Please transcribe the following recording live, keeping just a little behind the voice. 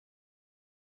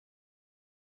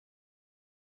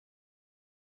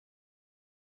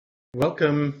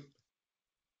Welcome,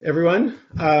 everyone.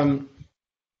 I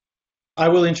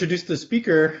will introduce the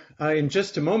speaker in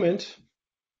just a moment.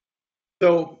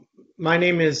 So, my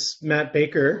name is Matt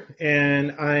Baker,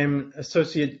 and I'm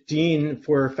Associate Dean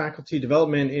for Faculty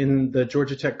Development in the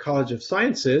Georgia Tech College of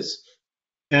Sciences.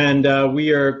 And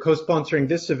we are co-sponsoring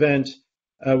this event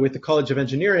with the College of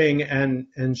Engineering,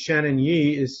 and Shannon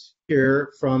Yee is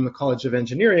here from the College of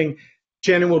Engineering.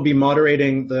 Shannon will be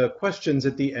moderating the questions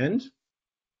at the end.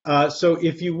 So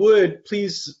if you would,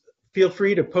 please feel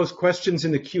free to post questions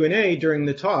in the Q&A during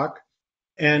the talk,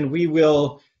 and we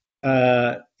will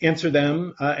answer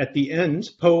them at the end.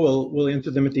 will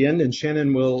answer them at the end, and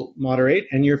Shannon will moderate,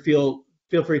 and you feel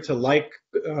free to like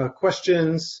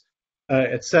questions,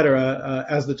 etc.,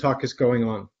 as the talk is going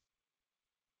on.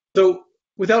 So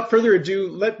without further ado,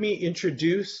 let me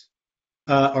introduce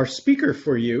our speaker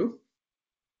for you.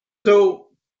 So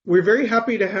we're very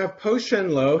happy to have Po-Shen.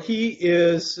 He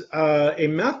is a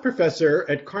math professor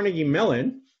at Carnegie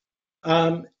Mellon,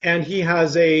 and he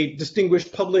has a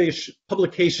distinguished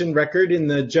publication record in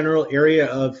the general area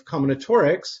of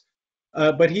combinatorics,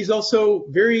 but he's also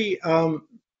very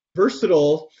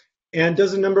versatile and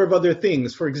does a number of other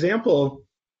things. For example,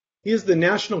 he is the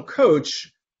national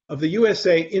coach of the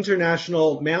USA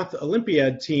International Math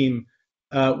Olympiad team,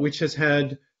 which has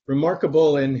had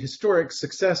remarkable and historic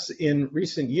success in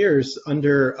recent years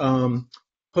under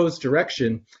Po's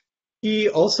direction. He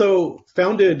also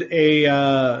founded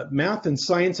a math and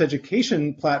science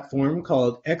education platform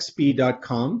called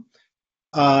xb.com,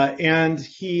 and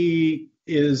he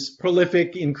is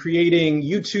prolific in creating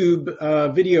YouTube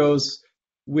videos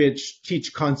which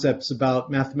teach concepts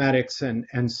about mathematics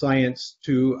and science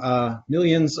to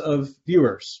millions of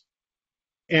viewers.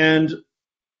 And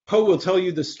Po will tell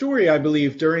you the story, I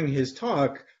believe, during his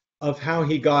talk of how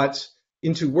he got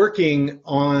into working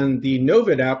on the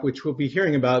NOVID app, which we'll be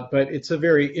hearing about, but it's a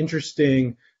very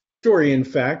interesting story, in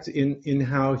fact, in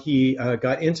how he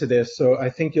got into this. So I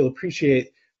think you'll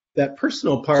appreciate that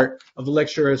personal part of the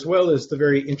lecture as well as the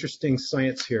very interesting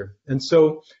science here. And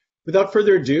so without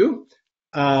further ado,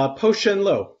 Po-Shen.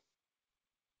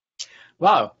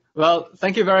 Wow. Well,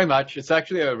 thank you very much. It's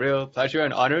actually a real pleasure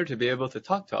and honor to be able to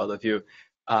talk to all of you.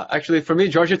 Actually, for me,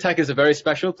 Georgia Tech is a very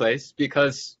special place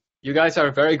because you guys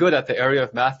are very good at the area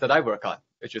of math that I work on,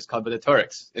 which is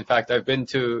combinatorics. In fact, I've been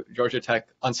to Georgia Tech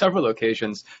on several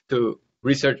occasions to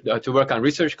research, to work on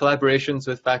research collaborations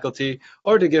with faculty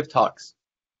or to give talks.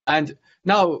 And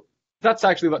now that's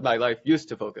actually what my life used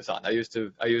to focus on. I used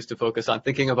to focus on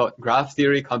thinking about graph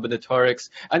theory, combinatorics,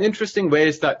 and interesting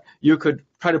ways that you could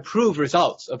try to prove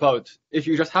results about if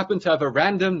you just happen to have a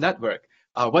random network.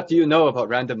 What do you know about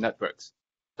random networks?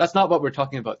 That's not what we're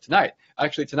talking about tonight.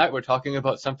 Actually, tonight we're talking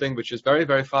about something which is very,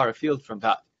 very far afield from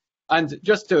that. And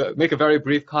just to make a very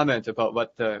brief comment about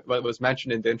what was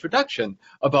mentioned in the introduction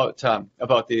about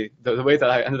the way that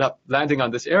I ended up landing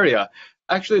on this area,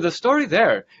 actually the story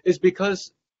there is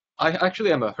because I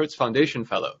actually am a Hertz Foundation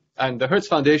fellow. And the Hertz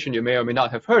Foundation you may or may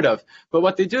not have heard of, but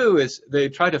what they do is they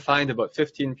try to find about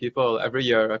 15 people every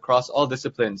year across all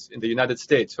disciplines in the United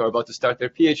States who are about to start their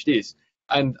PhDs.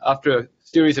 And after a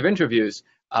series of interviews,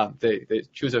 they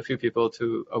choose a few people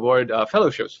to award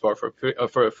fellowships for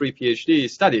a free PhD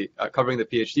study, covering the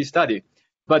PhD study.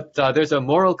 But there's a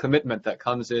moral commitment that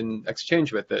comes in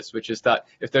exchange with this, which is that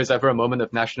if there's ever a moment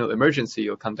of national emergency,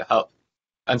 you'll come to help.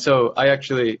 And so I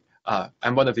actually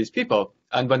am one of these people.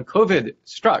 And when COVID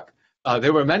struck,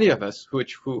 there were many of us who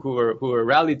were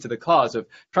rallied to the cause of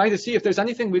trying to see if there's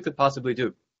anything we could possibly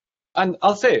do. And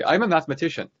I'll say, I'm a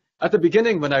mathematician. At the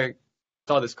beginning, when I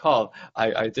saw this call,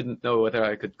 I didn't know whether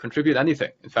I could contribute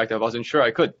anything. In fact, I wasn't sure I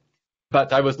could.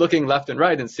 But I was looking left and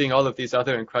right and seeing all of these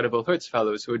other incredible Hertz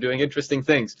fellows who were doing interesting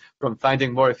things, from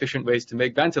finding more efficient ways to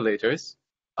make ventilators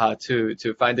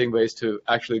to finding ways to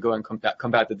actually go and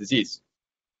combat the disease.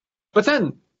 But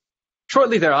then,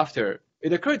 shortly thereafter,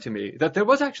 it occurred to me that there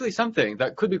was actually something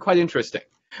that could be quite interesting.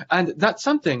 And that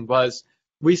something was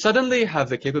we suddenly have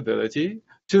the capability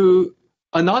to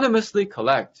anonymously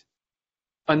collect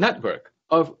a network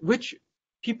of which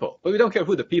people, but we don't care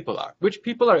who the people are, which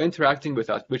people are interacting with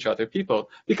which other people,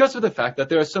 because of the fact that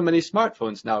there are so many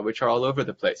smartphones now which are all over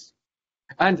the place.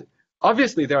 And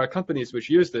obviously there are companies which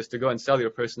use this to go and sell your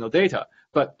personal data,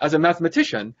 but as a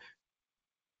mathematician,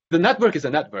 the network is a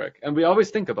network, and we always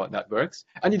think about networks,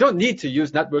 and you don't need to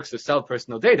use networks to sell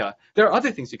personal data. There are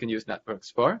other things you can use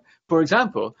networks for. For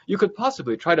example, you could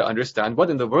possibly try to understand what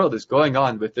in the world is going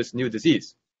on with this new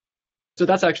disease. So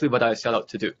that's actually what I set out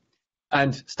to do.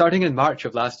 And starting in March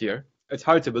of last year, it's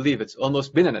hard to believe it's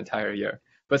almost been an entire year,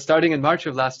 but starting in March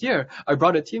of last year, I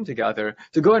brought a team together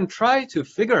to go and try to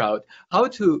figure out how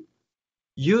to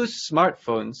use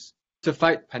smartphones to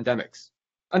fight pandemics?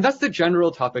 And that's the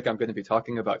general topic I'm going to be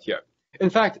talking about here. In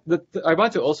fact, I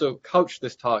want to also couch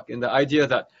this talk in the idea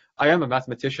that I am a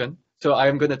mathematician, so I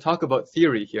am going to talk about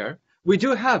theory here. We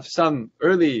do have some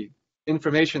early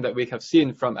information that we have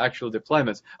seen from actual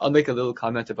deployments. I'll make a little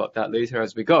comment about that later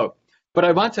as we go. But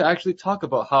I want to actually talk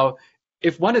about how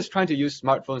if one is trying to use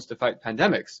smartphones to fight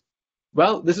pandemics,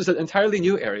 well, this is an entirely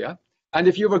new area. And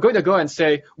if you were going to go and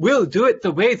say, we'll do it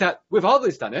the way that we've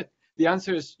always done it, the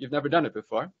answer is you've never done it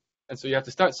before. And so you have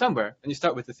to start somewhere, and you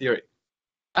start with the theory.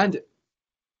 And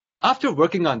after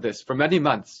working on this for many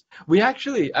months, we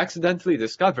actually accidentally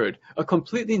discovered a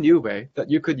completely new way that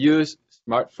you could use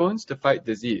smartphones to fight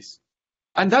disease.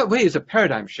 And that way is a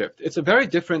paradigm shift. It's a very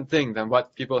different thing than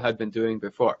what people had been doing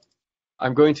before.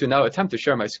 I'm going to now attempt to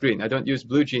share my screen. I don't use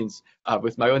blue jeans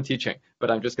with my own teaching, but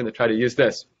I'm just going to try to use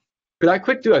this. Could I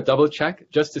quick do a double check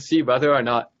just to see whether or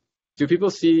not, do people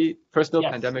see personal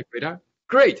pandemic radar?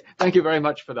 Great. Thank you very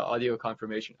much for the audio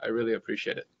confirmation. I really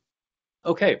appreciate it.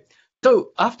 Okay.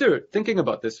 So after thinking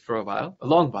about this for a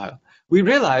long while, we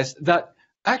realized that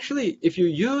actually if you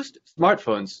used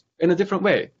smartphones in a different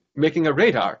way, making a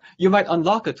radar, you might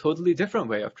unlock a totally different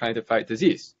way of trying to fight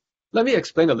disease. Let me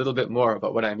explain a little bit more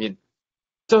about what I mean.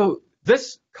 So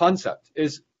this concept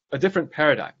is a different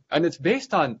paradigm, and it's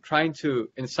based on trying to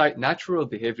incite natural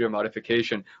behavior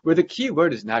modification, where the key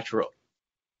word is natural.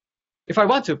 If I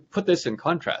want to put this in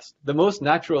contrast,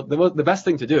 the best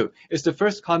thing to do is to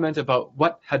first comment about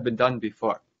what had been done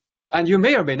before. And you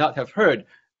may or may not have heard,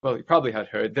 well, you probably had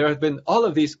heard, there have been all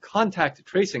of these contact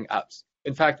tracing apps.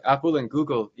 In fact, Apple and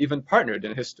Google even partnered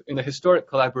in a historic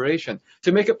collaboration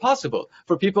to make it possible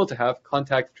for people to have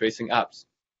contact tracing apps.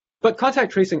 But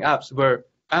contact tracing apps were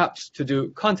apps to do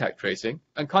contact tracing,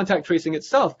 and contact tracing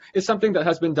itself is something that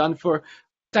has been done for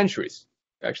centuries,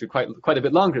 actually quite a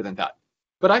bit longer than that.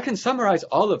 But I can summarize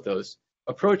all of those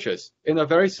approaches in a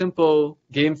very simple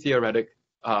game theoretic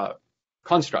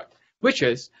construct, which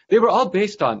is they were all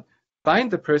based on find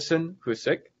the person who's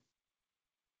sick,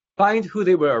 find who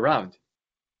they were around,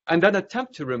 and then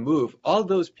attempt to remove all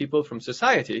those people from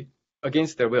society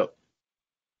against their will.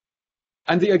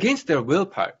 And the against their will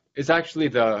part is actually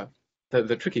the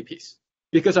tricky piece.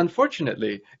 Because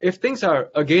unfortunately, if things are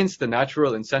against the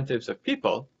natural incentives of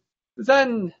people,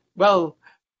 then, well,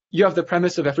 you have the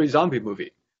premise of every zombie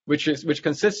movie, which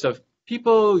consists of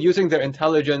people using their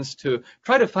intelligence to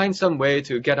try to find some way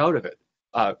to get out of it.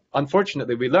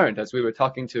 Unfortunately, we learned as we were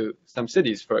talking to some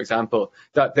cities, for example,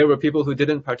 that there were people who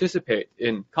didn't participate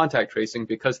in contact tracing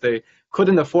because they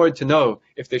couldn't afford to know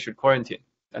if they should quarantine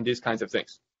and these kinds of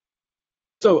things.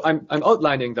 So I'm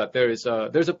outlining that there's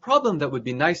a problem that would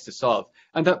be nice to solve,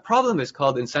 and that problem is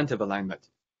called incentive alignment.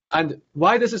 And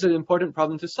why this is an important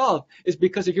problem to solve is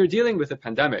because if you're dealing with a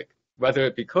pandemic, whether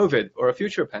it be COVID or a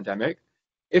future pandemic,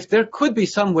 if there could be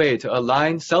some way to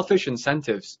align selfish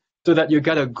incentives so that you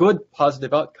get a good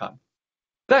positive outcome,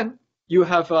 then you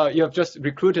have just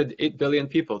recruited 8 billion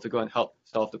people to go and help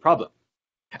solve the problem.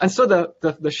 And so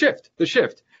the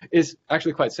shift is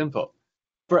actually quite simple.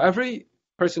 For every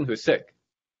person who's sick,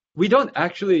 we don't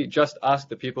actually just ask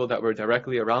the people that were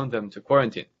directly around them to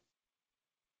quarantine.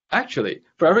 Actually,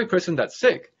 for every person that's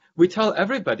sick, we tell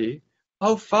everybody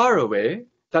how far away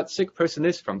that sick person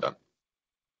is from them.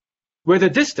 Where the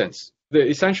distance, the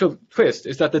essential twist,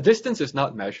 is that the distance is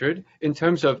not measured in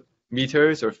terms of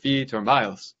meters or feet or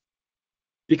miles,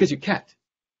 because you can't.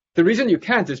 The reason you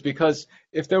can't is because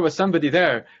if there was somebody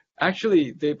there,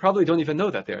 actually, they probably don't even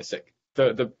know that they are sick.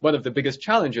 One of the biggest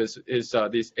challenges is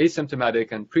these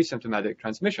asymptomatic and pre-symptomatic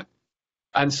transmission.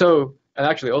 And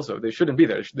actually also, they shouldn't be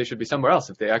there. They should be somewhere else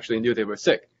if they actually knew they were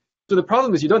sick. So the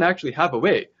problem is you don't actually have a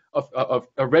way of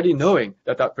already knowing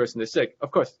that that person is sick.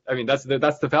 Of course, I mean, that's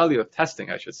the value of testing,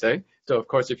 I should say. So of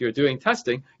course, if you're doing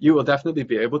testing, you will definitely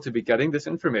be able to be getting this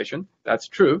information. That's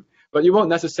true. But you won't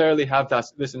necessarily have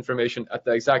this information at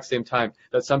the exact same time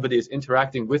that somebody is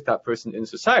interacting with that person in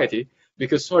society,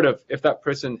 because sort of if that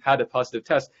person had a positive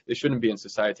test, they shouldn't be in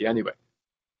society anyway.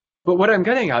 But what I'm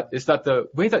getting at is that the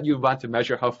way that you want to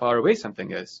measure how far away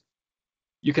something is,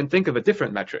 you can think of a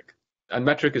different metric. And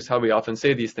metric is how we often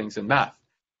say these things in math.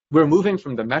 We're moving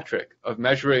from the metric of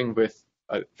measuring with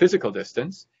a physical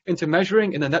distance into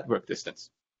measuring in a network distance.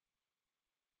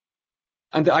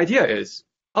 And the idea is,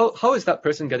 how is that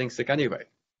person getting sick anyway?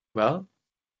 Well,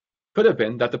 could have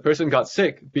been that the person got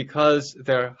sick because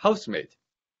their housemate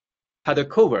had a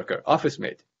coworker, office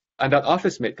mate, and that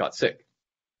office mate got sick.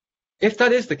 If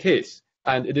that is the case,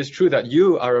 and it is true that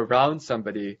you are around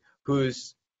somebody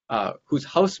whose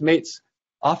housemate's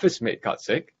office mate got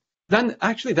sick, then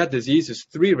actually that disease is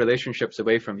 3 relationships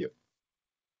away from you.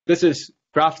 This is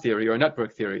graph theory or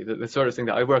network theory, the sort of thing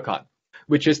that I work on,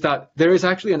 which is that there is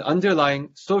actually an underlying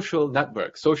social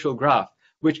network, social graph,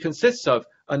 which consists of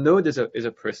a node is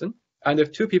a person, and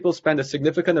if two people spend a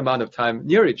significant amount of time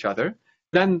near each other,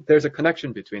 then there's a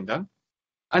connection between them.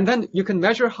 And then you can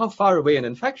measure how far away an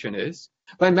infection is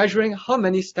by measuring how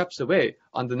many steps away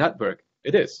on the network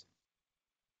it is.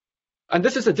 And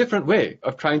this is a different way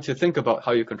of trying to think about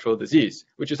how you control disease,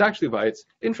 which is actually why it's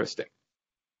interesting.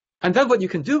 And then what you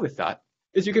can do with that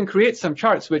is you can create some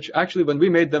charts, which actually when we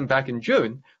made them back in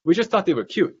June, we just thought they were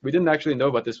cute. We didn't actually know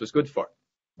what this was good for.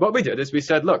 What we did is we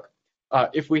said, look,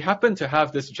 if we happen to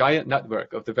have this giant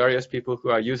network of the various people who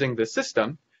are using this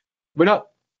system, we're not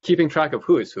keeping track of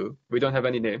who is who. We don't have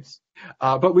any names.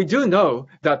 But we do know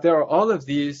that there are all of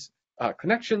these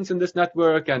connections in this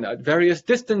network, and at various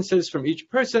distances from each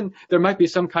person, there might be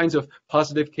some kinds of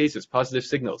positive cases, positive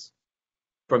signals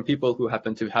from people who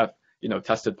happen to have,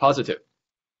 tested positive.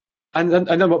 And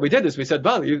then what we did is we said,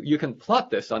 well, you can plot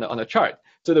this on a chart.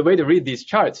 So the way to read these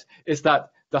charts is that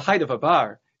the height of a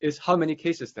bar is how many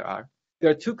cases there are. There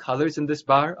are two colors in this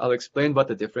bar. I'll explain what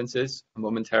the difference is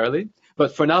momentarily.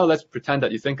 But for now, let's pretend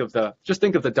that you think of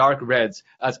the dark reds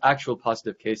as actual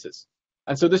positive cases.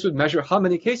 And so this would measure how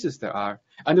many cases there are,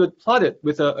 and it would plot it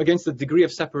against the degree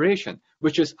of separation,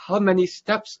 which is how many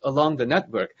steps along the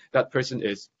network that person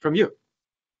is from you.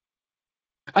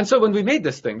 And so when we made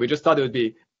this thing, we just thought it would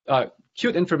be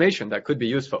cute information that could be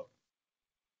useful.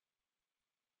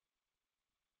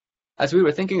 As we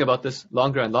were thinking about this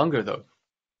longer and longer, though,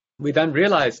 we then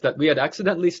realized that we had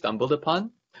accidentally stumbled upon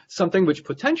something which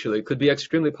potentially could be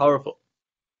extremely powerful.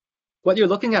 What you're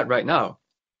looking at right now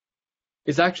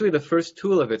is actually the first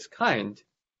tool of its kind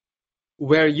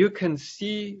where you can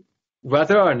see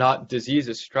whether or not disease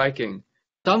is striking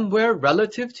somewhere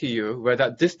relative to you, where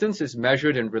that distance is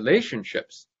measured in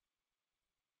relationships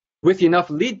with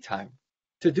enough lead time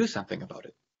to do something about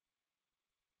it.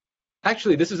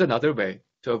 Actually, this is another way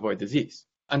to avoid disease.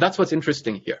 And that's what's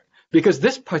interesting here. Because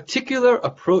this particular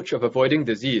approach of avoiding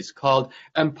disease, called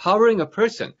empowering a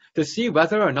person to see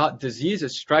whether or not disease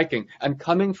is striking and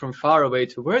coming from far away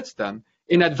towards them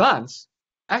in advance,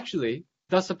 actually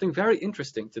does something very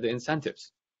interesting to the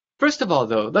incentives. First of all,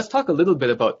 though, let's talk a little bit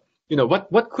about,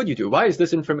 what could you do? Why is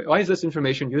this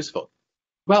information useful?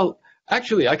 Well,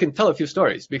 actually, I can tell a few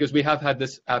stories because we have had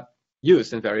this app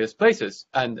used in various places.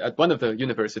 And at one of the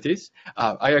universities,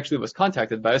 I actually was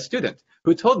contacted by a student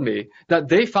who told me that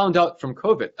they found out from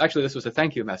COVID. Actually, this was a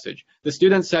thank you message. The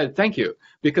student said, thank you,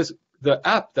 because the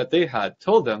app that they had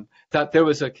told them that there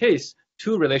was a case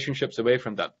 2 relationships away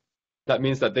from them. That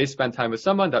means that they spend time with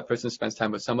someone, that person spends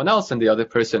time with someone else, and the other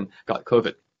person got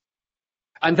COVID.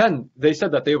 And then they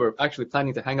said that they were actually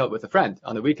planning to hang out with a friend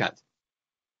on the weekend.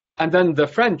 And then the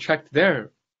friend checked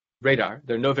their radar,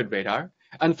 their NOVID radar,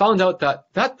 and found out that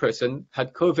that person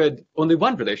had COVID only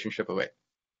 1 relationship away.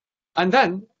 And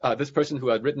then this person who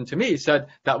had written to me said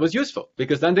that was useful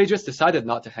because then they just decided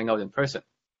not to hang out in person.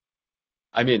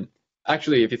 I mean,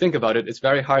 actually, if you think about it, it's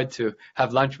very hard to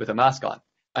have lunch with a mask on.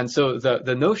 And so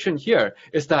the notion here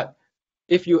is that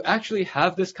if you actually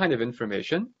have this kind of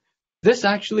information, this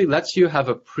actually lets you have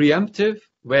a preemptive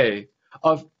way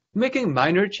of making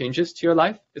minor changes to your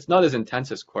life. It's not as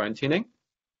intense as quarantining,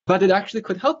 but it actually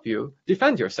could help you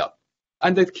defend yourself.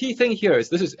 And the key thing here is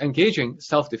this is engaging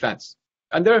self-defense.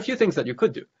 And there are a few things that you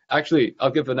could do. Actually,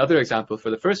 I'll give another example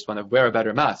for the first one of wear a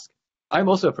better mask. I'm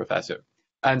also a professor.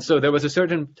 And so there was a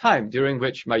certain time during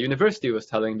which my university was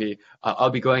telling me I'll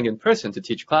be going in person to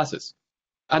teach classes.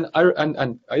 And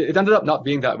it ended up not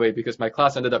being that way because my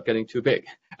class ended up getting too big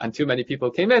and too many people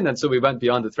came in. And so we went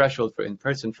beyond the threshold for in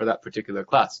person for that particular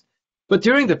class. But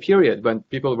during the period when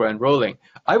people were enrolling,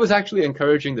 I was actually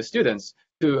encouraging the students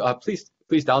to please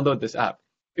download this app.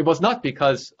 It was not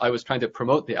because I was trying to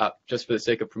promote the app just for the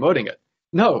sake of promoting it.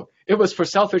 No, it was for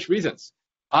selfish reasons.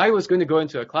 I was going to go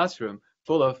into a classroom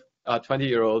full of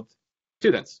 20-year-old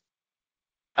students.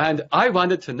 And I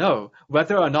wanted to know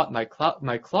whether or not my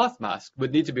cloth mask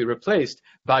would need to be replaced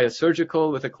by a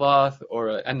surgical with a cloth or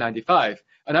an N95.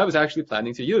 And I was actually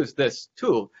planning to use this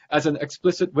tool as an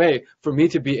explicit way for me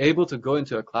to be able to go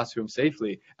into a classroom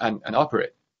safely and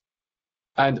operate.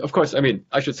 And of course, I mean,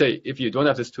 I should say, if you don't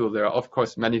have this tool, there are, of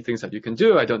course, many things that you can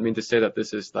do. I don't mean to say that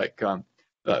this is like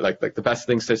the best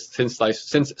thing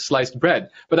since sliced bread,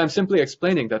 but I'm simply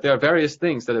explaining that there are various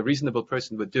things that a reasonable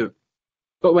person would do.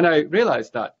 But when I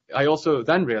realized that, I also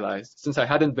then realized, since I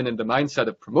hadn't been in the mindset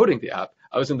of promoting the app,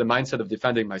 I was in the mindset of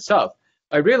defending myself.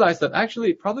 I realized that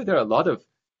actually probably there are a lot of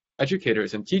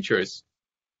educators and teachers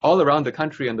all around the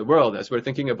country and the world as we're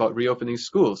thinking about reopening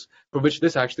schools, for which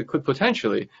this actually could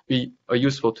potentially be a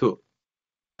useful tool.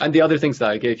 And the other things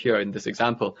that I gave here in this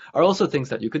example are also things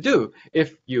that you could do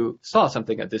if you saw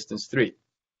something at distance 3.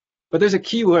 But there's a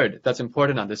key word that's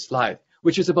important on this slide,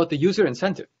 which is about the user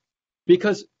incentive.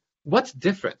 Because what's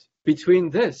different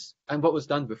between this and what was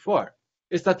done before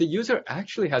is that the user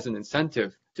actually has an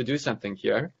incentive to do something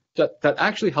here that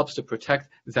actually helps to protect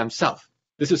themselves.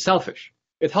 This is selfish.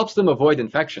 It helps them avoid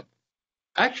infection.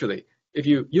 Actually, if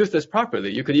you use this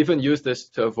properly, you could even use this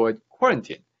to avoid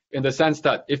quarantine, in the sense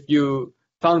that if you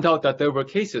found out that there were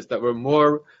cases that were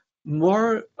more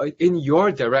in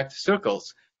your direct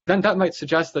circles, then that might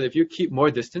suggest that if you keep more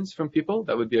distance from people,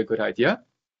 that would be a good idea.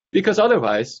 Because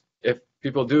otherwise, if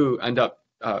people do end up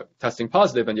testing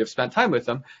positive and you've spent time with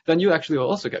them, then you actually will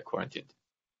also get quarantined.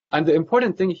 And the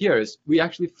important thing here is we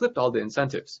actually flipped all the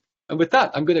incentives. And with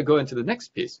that, I'm going to go into the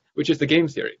next piece, which is the game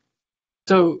theory.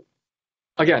 So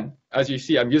again, as you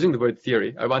see, I'm using the word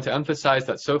theory. I want to emphasize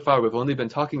that so far we've only been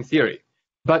talking theory.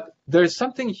 But there's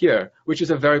something here which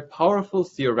is a very powerful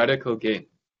theoretical game.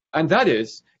 And that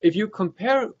is, if you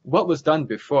compare what was done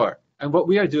before and what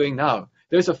we are doing now,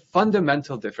 there's a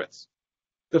fundamental difference.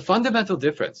 The fundamental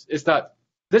difference is that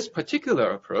this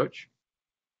particular approach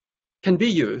can be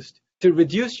used to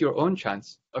reduce your own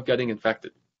chance of getting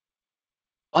infected.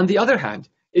 On the other hand,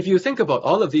 if you think about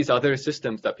all of these other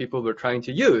systems that people were trying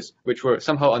to use, which were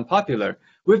somehow unpopular,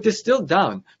 we've distilled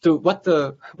down to what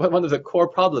one of the core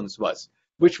problems was,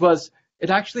 which was it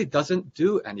actually doesn't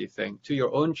do anything to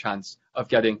your own chance of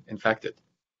getting infected.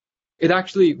 It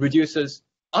actually reduces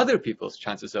other people's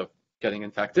chances of getting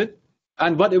infected.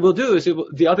 And what it will do is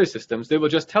the other systems, they will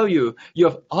just tell you you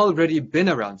have already been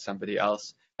around somebody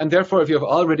else. And therefore, if you have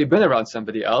already been around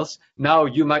somebody else, now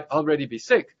you might already be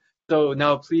sick. So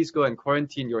now please go and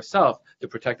quarantine yourself to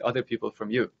protect other people from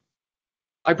you.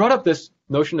 I brought up this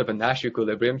notion of a Nash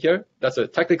equilibrium here. That's a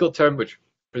technical term which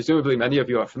presumably many of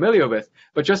you are familiar with,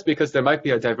 but just because there might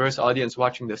be a diverse audience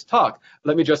watching this talk,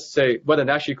 let me just say what a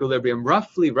Nash equilibrium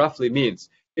roughly means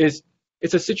is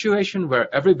it's a situation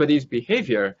where everybody's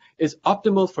behavior is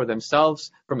optimal for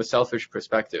themselves from a selfish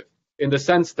perspective, in the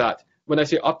sense that when I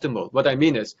say optimal, what I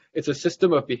mean is it's a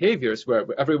system of behaviors where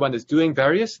everyone is doing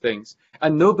various things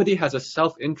and nobody has a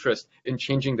self-interest in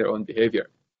changing their own behavior.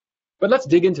 But let's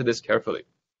dig into this carefully.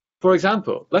 For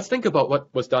example, let's think about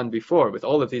what was done before with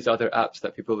all of these other apps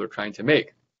that people were trying to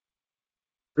make.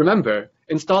 Remember,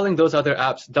 installing those other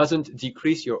apps doesn't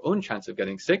decrease your own chance of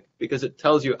getting sick because it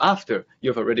tells you after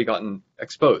you've already gotten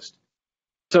exposed.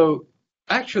 So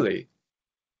actually,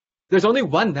 there's only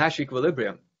one Nash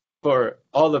equilibrium for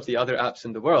all of the other apps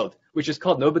in the world, which is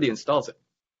called nobody installs it.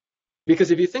 Because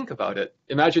if you think about it,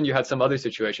 imagine you had some other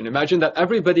situation. Imagine that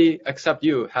everybody except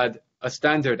you had a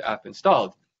standard app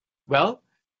installed. Well,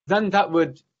 then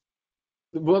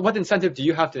what incentive do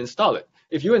you have to install it?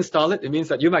 If you install it, it means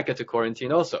that you might get to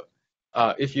quarantine also.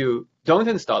 If you don't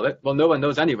install it, well, no one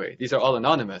knows anyway. These are all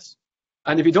anonymous.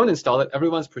 And if you don't install it,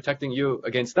 everyone's protecting you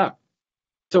against them.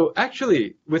 So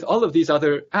actually, with all of these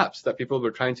other apps that people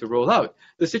were trying to roll out,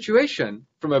 the situation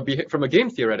from a game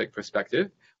theoretic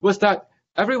perspective was that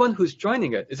everyone who's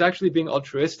joining it is actually being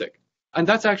altruistic. And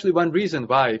that's actually one reason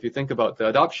why, if you think about the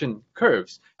adoption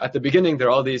curves, at the beginning, there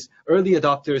are all these early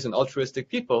adopters and altruistic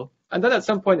people, and then at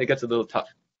some point, it gets a little tough.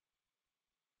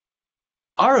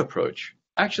 Our approach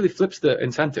actually flips the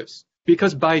incentives,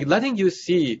 because by letting you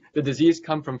see the disease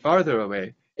come from farther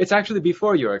away, it's actually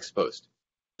before you're exposed.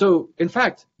 So, in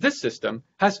fact, this system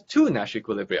has two Nash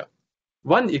equilibria.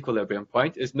 One equilibrium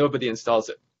point is nobody installs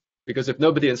it, because if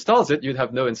nobody installs it, you'd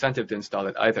have no incentive to install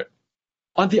it either.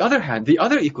 On the other hand, the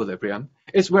other equilibrium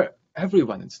is where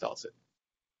everyone installs it.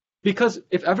 Because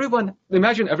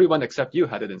imagine everyone except you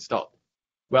had it installed.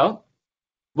 Well,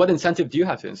 what incentive do you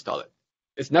have to install it?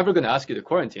 It's never going to ask you to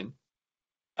quarantine.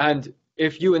 And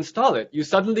if you install it, you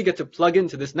suddenly get to plug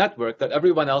into this network that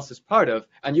everyone else is part of,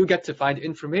 and you get to find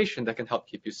information that can help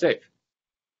keep you safe.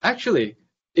 Actually,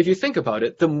 if you think about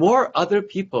it, the more other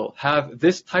people have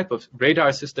this type of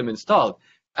radar system installed,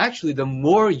 actually the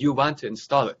more you want to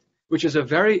install it, which is a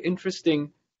very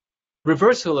interesting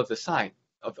reversal of the sign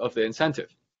of the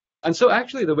incentive. And so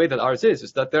actually the way that ours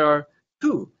is that there are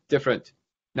two different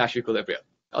Nash equilibria.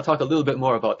 I'll talk a little bit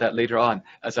more about that later on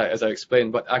as I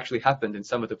explain what actually happened in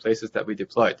some of the places that we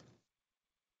deployed.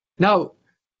 Now,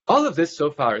 all of this so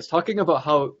far is talking about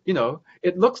how,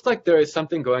 it looks like there is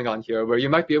something going on here where you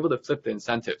might be able to flip the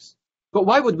incentives. But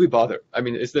why would we bother? I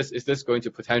mean, is this going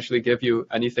to potentially give you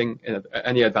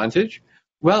any advantage?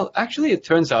 Well, actually, it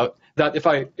turns out that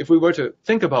if we were to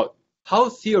think about how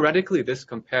theoretically this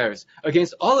compares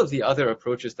against all of the other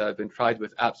approaches that have been tried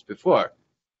with apps before,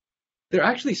 there are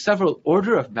actually several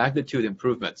order of magnitude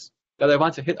improvements that I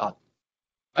want to hit on.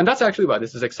 And that's actually why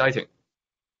this is exciting.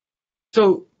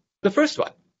 So the first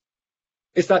one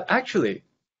is that actually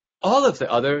all of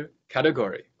the other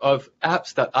category of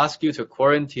apps that ask you to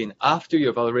quarantine after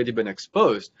you've already been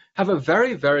exposed have a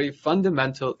very, very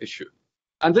fundamental issue.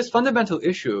 And this fundamental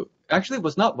issue actually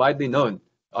was not widely known,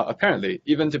 apparently,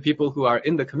 even to people who are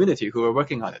in the community who are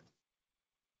working on it.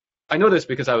 I know this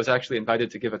because I was actually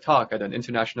invited to give a talk at an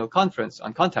international conference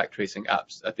on contact tracing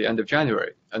apps at the end of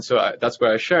January. And so that's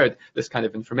where I shared this kind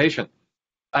of information.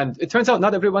 And it turns out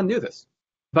not everyone knew this,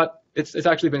 but it's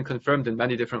actually been confirmed in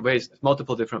many different ways,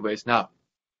 multiple different ways now.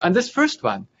 And this first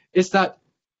one is that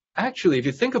actually, if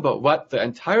you think about what the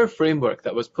entire framework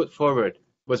that was put forward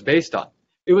was based on,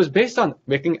 it was based on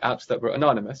making apps that were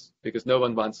anonymous, because no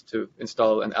one wants to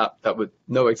install an app that would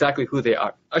know exactly who they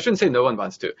are. I shouldn't say no one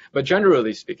wants to, but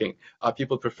generally speaking,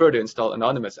 people prefer to install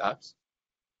anonymous apps.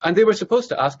 And they were supposed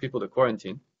to ask people to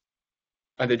quarantine,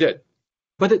 and they did.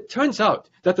 But it turns out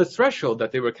that the threshold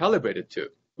that they were calibrated to,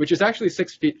 which is actually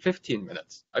 6 feet 15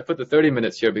 minutes. I put the 30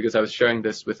 minutes here because I was sharing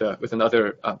this with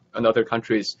another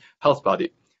country's health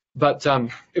body. But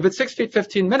if it's 6 feet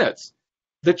 15 minutes,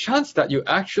 the chance that you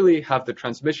actually have the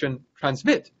transmission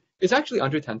transmit is actually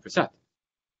under 10%.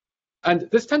 And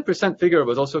this 10% figure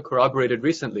was also corroborated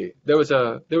recently. There was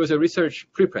a research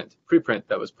preprint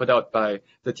that was put out by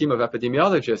the team of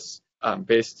epidemiologists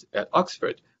based at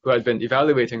Oxford, who had been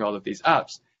evaluating all of these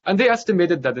apps. And they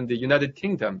estimated that in the United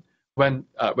Kingdom, when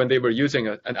they were using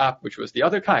an app which was the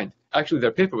other kind, actually their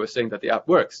paper was saying that the app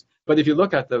works. But if you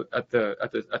look at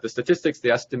the statistics they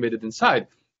estimated inside,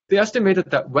 they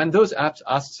estimated that when those apps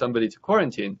asked somebody to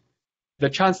quarantine, the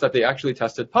chance that they actually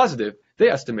tested positive, they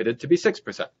estimated to be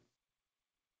 6%.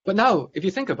 But now, if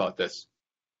you think about this,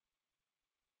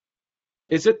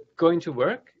 is it going to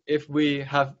work if we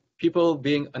have people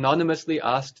being anonymously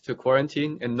asked to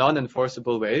quarantine in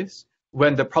non-enforceable ways,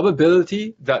 when the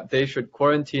probability that they should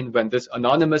quarantine when this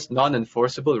anonymous,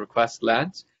 non-enforceable request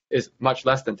lands is much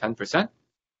less than 10%?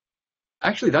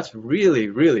 Actually, that's really,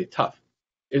 really tough.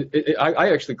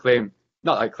 I actually claim,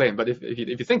 not I claim, but if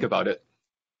you think about it,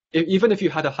 even if you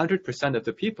had 100% of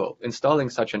the people installing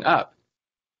such an app,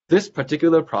 this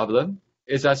particular problem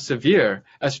is as severe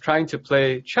as trying to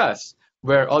play chess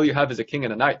where all you have is a king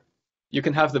and a knight. You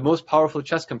can have the most powerful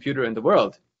chess computer in the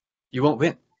world. You won't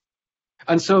win.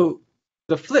 And so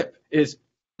the flip is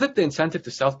flip the incentive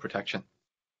to self-protection,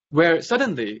 where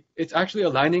suddenly it's actually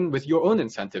aligning with your own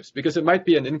incentives, because it might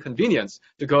be an inconvenience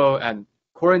to go and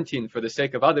quarantine for the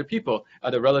sake of other people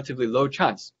at a relatively low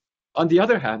chance. On the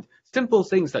other hand, simple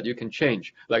things that you can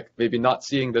change, like maybe not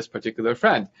seeing this particular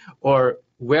friend, or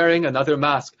wearing another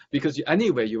mask because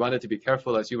anyway you wanted to be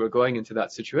careful as you were going into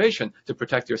that situation to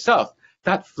protect yourself,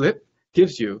 that flip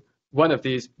gives you one of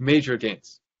these major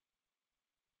gains.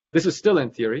 This is still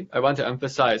in theory. I want to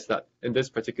emphasize that in this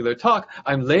particular talk,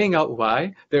 I'm laying out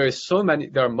why there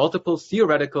are multiple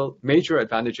theoretical major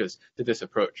advantages to this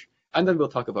approach. And then we'll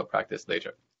talk about practice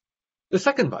later. The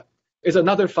second one is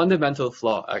another fundamental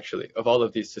flaw, actually, of all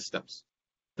of these systems.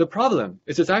 The problem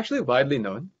is it's actually widely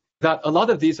known that a lot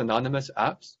of these anonymous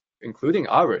apps, including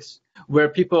ours, where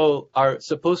people are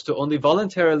supposed to only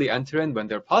voluntarily enter in when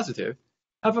they're positive,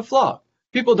 have a flaw.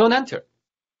 People don't enter.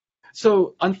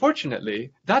 So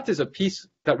unfortunately, that is a piece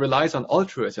that relies on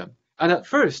altruism. And at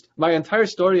first, my entire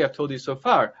story I've told you so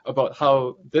far about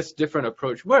how this different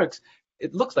approach works,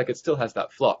 it looks like it still has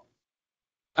that flaw.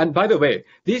 And by the way,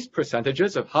 these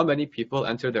percentages of how many people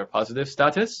enter their positive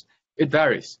status, it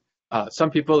varies. Some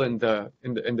people in the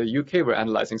UK were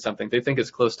analyzing something. They think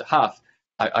it's close to half.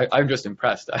 I'm just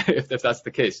impressed if that's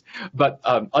the case. But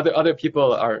other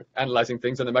people are analyzing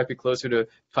things, and it might be closer to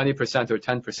 20% or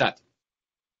 10%.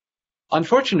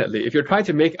 Unfortunately, if you're trying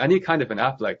to make any kind of an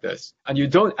app like this, and you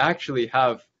don't actually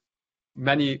have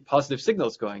many positive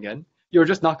signals going in, you're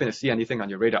just not going to see anything on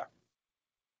your radar.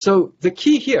 So the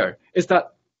key here is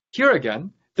that here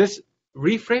again, this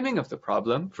reframing of the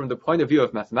problem from the point of view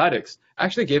of mathematics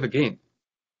actually gave a gain,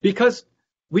 because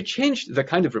we changed the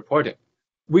kind of reporting.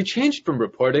 We changed from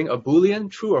reporting a Boolean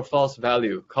true or false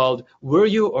value called were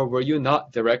you or were you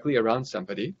not directly around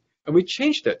somebody, and we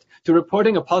changed it to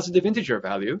reporting a positive integer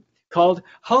value called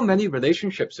how many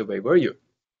relationships away were you.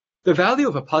 The value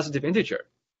of a positive integer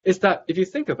is that, if you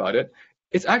think about it,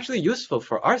 it's actually useful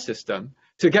for our system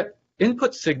to get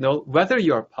input signal whether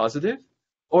you are positive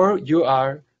or you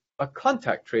are a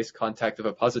contact trace contact of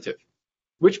a positive,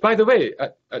 which, by the way,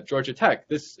 at Georgia Tech,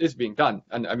 this is being done.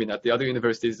 And I mean, at the other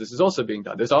universities, this is also being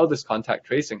done. There's all this contact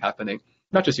tracing happening,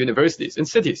 not just universities, in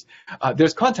cities.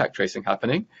 There's contact tracing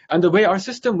happening. And the way our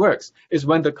system works is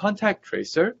when the contact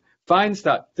tracer finds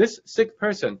that this sick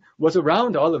person was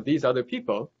around all of these other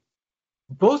people,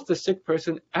 both the sick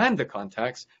person and the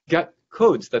contacts get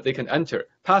codes that they can enter,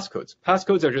 passcodes.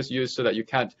 Passcodes are just used so that you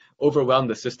can't overwhelm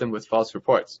the system with false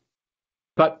reports.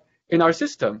 But in our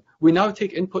system, we now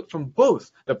take input from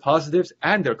both the positives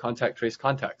and their contact trace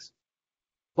contacts.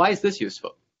 Why is this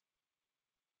useful?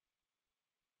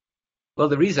 Well,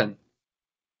 the reason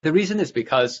is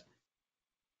because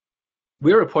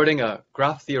we're reporting a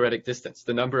graph theoretic distance,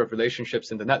 the number of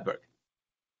relationships in the network.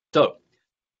 So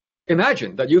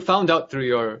imagine that you found out through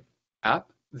your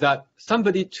app that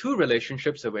somebody 2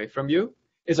 relationships away from you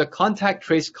is a contact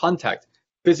trace contact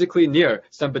physically near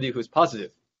somebody who's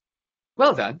positive.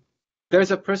 Well then,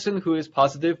 there's a person who is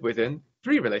positive within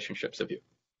 3 relationships of you.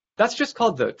 That's just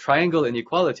called the triangle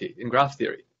inequality in graph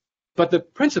theory. But the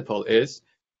principle is,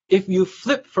 if you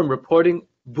flip from reporting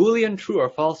Boolean true or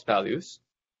false values,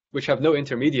 which have no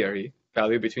intermediary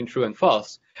value between true and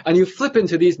false, and you flip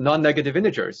into these non-negative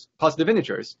integers, positive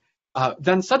integers,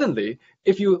 then suddenly,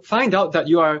 if you find out that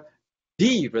you are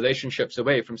D relationships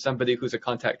away from somebody who's a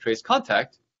contact trace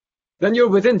contact, then you're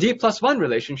within D plus 1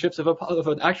 relationships of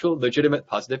an actual legitimate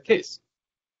positive case.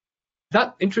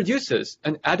 That introduces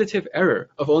an additive error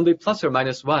of only plus or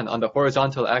minus 1 on the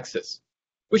horizontal axis,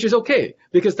 which is okay,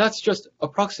 because that's just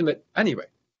approximate anyway.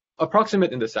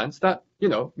 Approximate in the sense that,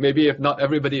 maybe if not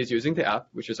everybody is using the app,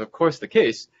 which is of course the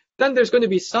case, then there's going to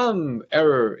be some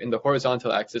error in the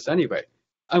horizontal axis anyway.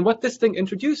 And what this thing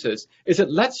introduces is it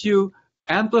lets you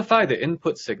amplify the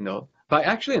input signal by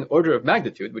actually an order of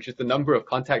magnitude, which is the number of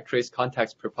contact trace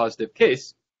contacts per positive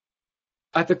case,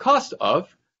 at the cost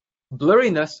of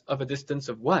blurriness of a distance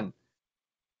of 1,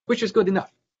 which is good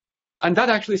enough. And that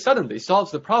actually suddenly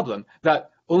solves the problem that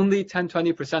only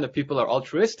 10-20% of people are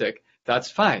altruistic.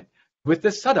 That's fine. With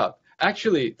this setup,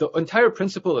 actually, the entire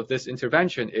principle of this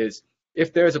intervention is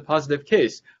if there is a positive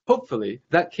case, hopefully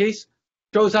that case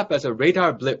shows up as a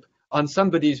radar blip on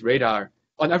somebody's radar,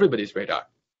 on everybody's radar,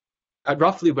 at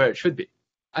roughly where it should be.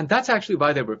 And that's actually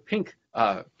why there were pink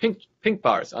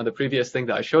bars on the previous thing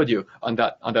that I showed you on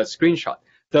that screenshot.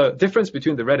 The difference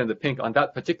between the red and the pink on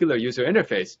that particular user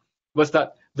interface was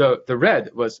that the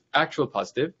red was actual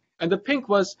positive and the pink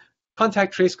was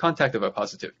contact trace contact of a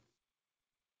positive.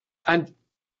 And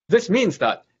this means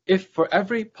that if for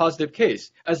every positive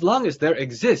case, as long as there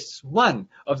exists one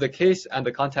of the case and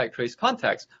the contact trace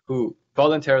contacts who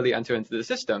voluntarily enter into the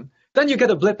system, then you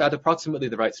get a blip at approximately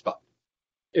the right spot.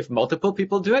 If multiple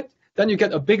people do it, then you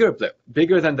get a bigger blip,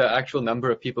 bigger than the actual number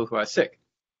of people who are sick.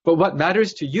 But what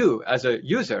matters to you as a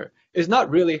user is not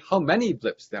really how many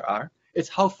blips there are, it's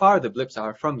how far the blips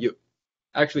are from you.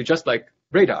 Actually, just like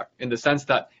radar, in the sense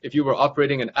that if you were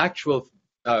operating an actual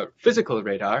physical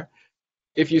radar,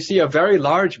 if you see a very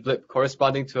large blip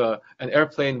corresponding to an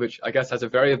airplane which I guess has a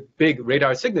very big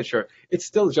radar signature, it's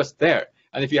still just there.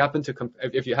 And if you happen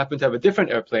to have a different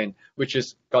airplane which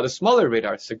has got a smaller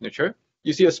radar signature,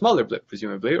 you see a smaller blip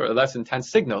presumably, or a less intense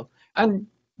signal, and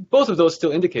both of those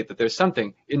still indicate that there's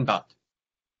something inbound.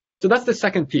 So that's the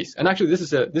second piece. And actually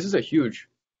this is a huge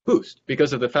boost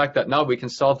because of the fact that now we can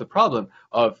solve the problem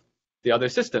of the other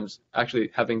systems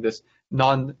actually having this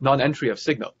non-entry of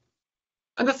signal.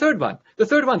 And the third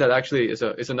one that actually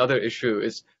is another issue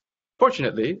is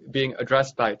fortunately being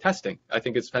addressed by testing. I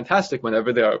think it's fantastic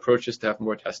whenever there are approaches to have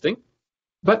more testing.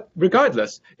 But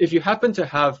regardless, if you happen to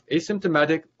have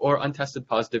asymptomatic or untested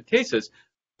positive cases,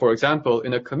 for example,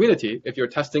 in a community, if your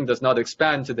testing does not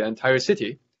expand to the entire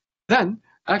city, then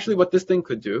actually what this thing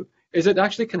could do is it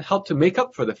actually can help to make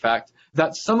up for the fact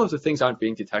that some of the things aren't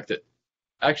being detected.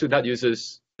 Actually, that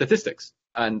uses statistics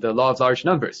and the law of large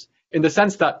numbers, in the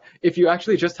sense that if you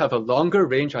actually just have a longer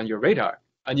range on your radar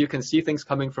and you can see things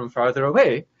coming from farther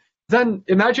away, then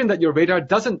imagine that your radar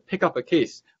doesn't pick up a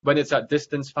case when it's at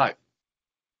distance 5.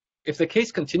 If the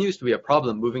case continues to be a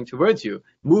problem moving towards you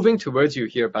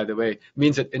here, by the way,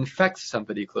 means it infects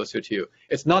somebody closer to you.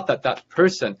 It's not that that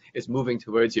person is moving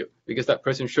towards you, because that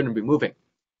person shouldn't be moving.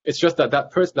 It's just that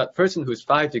that person who's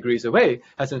 5 degrees away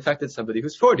has infected somebody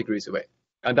who's 4 degrees away,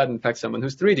 and that infects someone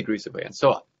who's 3 degrees away, and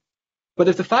so on. But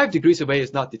if the 5 degrees away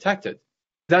is not detected,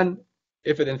 then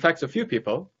if it infects a few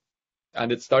people,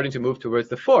 and it's starting to move towards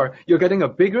the 4, you're getting a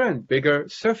bigger and bigger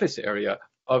surface area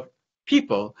of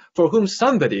people for whom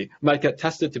somebody might get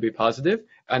tested to be positive,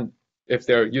 and if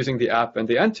they're using the app and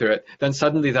they enter it, then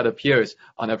suddenly that appears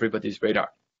on everybody's radar.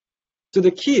 So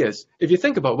the key is, if you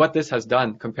think about what this has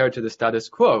done compared to the status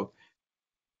quo,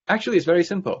 actually it's very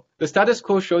simple. The status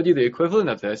quo showed you the equivalent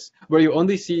of this, where you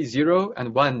only see 0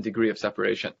 and 1 degree of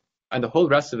separation, and the whole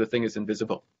rest of the thing is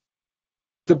invisible.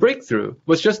 The breakthrough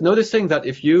was just noticing that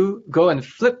if you go and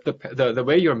flip the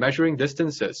way you're measuring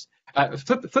distances,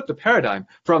 flip the paradigm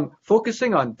from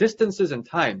focusing on distances and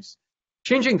times,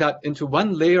 changing that into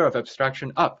one layer of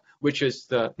abstraction up, which is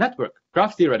the network,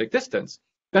 graph theoretic distance,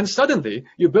 then suddenly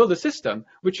you build a system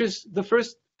which is the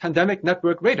first pandemic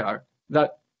network radar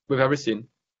that we've ever seen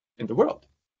in the world.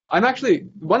 I'm actually,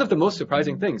 one of the most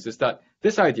surprising things is that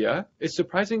this idea is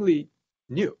surprisingly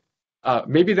new.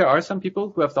 Maybe there are some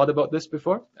people who have thought about this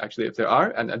before. Actually, if there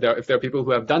are, and if there are people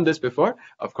who have done this before,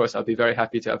 of course, I'll be very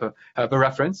happy to have a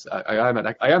reference. I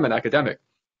am an academic.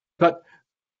 But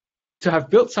to have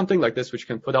built something like this, which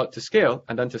can put out to scale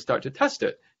and then to start to test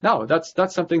it, now that's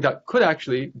something that could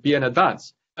actually be an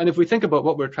advance. And if we think about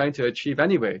what we're trying to achieve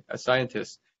anyway as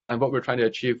scientists, and what we're trying to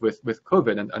achieve with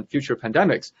COVID and future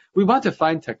pandemics, we want to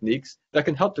find techniques that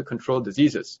can help to control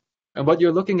diseases. And what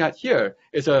you're looking at here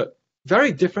is a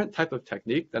very different type of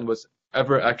technique than was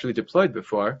ever actually deployed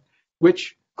before,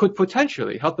 which could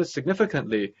potentially help us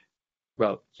significantly,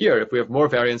 well, here, if we have more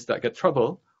variants that get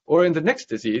trouble, or in the next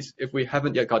disease, if we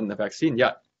haven't yet gotten a vaccine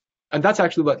yet. And that's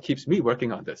actually what keeps me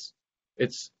working on this.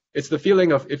 It's the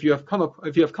feeling of if you have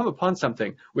come upon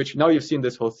something, which now you've seen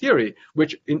this whole theory,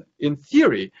 which in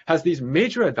theory has these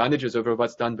major advantages over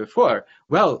what's done before,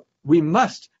 well, we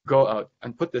must go out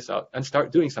and put this out and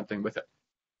start doing something with it.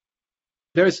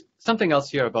 There's something else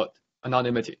here about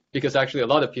anonymity, because actually a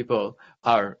lot of people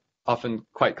are often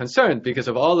quite concerned because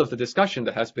of all of the discussion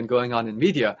that has been going on in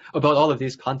media about all of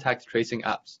these contact tracing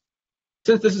apps.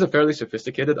 Since this is a fairly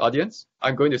sophisticated audience,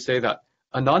 I'm going to say that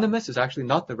anonymous is actually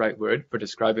not the right word for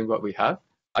describing what we have.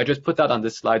 I just put that on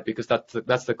this slide because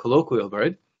that's the colloquial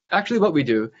word. Actually, what we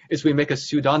do is we make a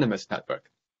pseudonymous network.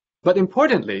 But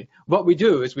importantly, what we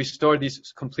do is we store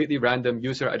these completely random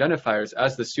user identifiers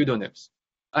as the pseudonyms.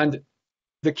 And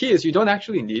the key is you don't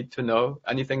actually need to know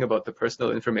anything about the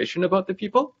personal information about the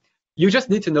people. You just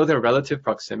need to know their relative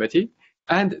proximity.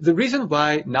 And the reason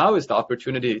why now is the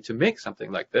opportunity to make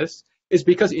something like this is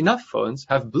because enough phones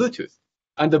have Bluetooth.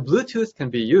 And the Bluetooth can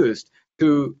be used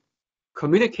to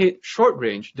communicate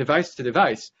short-range device to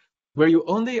device, where you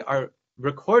only are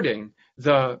recording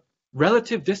the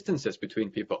relative distances between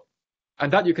people.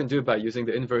 And that you can do by using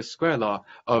the inverse square law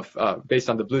of based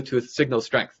on the Bluetooth signal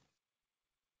strength.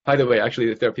 By the way,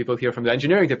 actually, if there are people here from the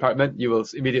engineering department, you will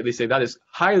immediately say that is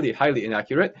highly, highly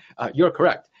inaccurate. You're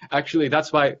correct. Actually,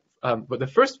 that's why but the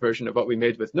first version of what we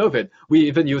made with NOVID, we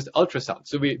even used ultrasound.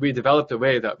 So we developed a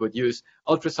way that would use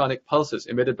ultrasonic pulses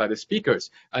emitted by the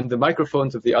speakers, and the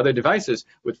microphones of the other devices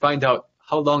would find out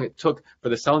how long it took for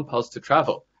the sound pulse to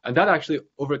travel. And that actually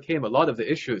overcame a lot of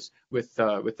the issues with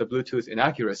the Bluetooth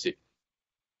inaccuracy.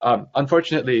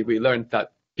 Unfortunately, we learned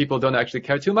that people don't actually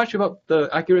care too much about the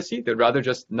accuracy. They'd rather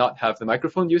just not have the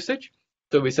microphone usage.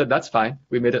 So we said, that's fine.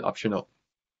 We made it optional.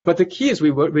 But the key is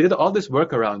we did all this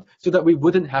workaround so that we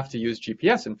wouldn't have to use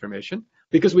GPS information,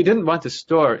 because we didn't want to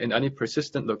store in any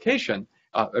persistent location.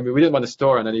 We didn't want to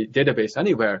store in any database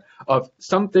anywhere of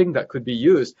something that could be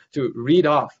used to read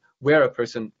off where a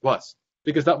person was,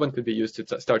 because that one could be used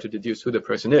to start to deduce who the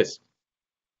person is.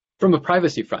 From a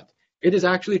privacy front, it is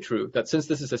actually true that since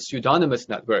this is a pseudonymous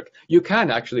network, you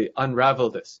can actually unravel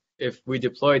this. If we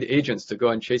deployed agents to go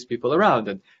and chase people around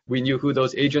and we knew who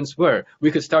those agents were, we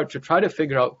could start to try to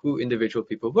figure out who individual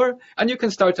people were, and you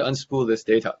can start to unspool this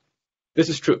data. This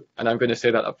is true, and I'm going to say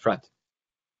that up front.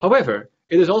 However,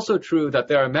 it is also true that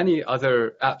there are many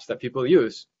other apps that people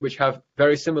use which have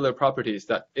very similar properties,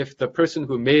 that if the person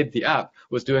who made the app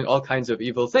was doing all kinds of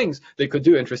evil things, they could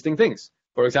do interesting things.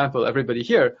 For example, everybody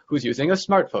here who's using a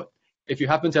smartphone. If you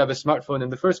happen to have a smartphone in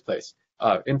the first place,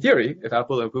 in theory, if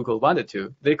Apple or Google wanted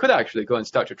to, they could actually go and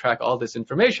start to track all this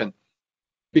information,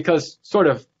 because sort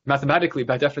of mathematically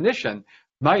by definition,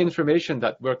 my information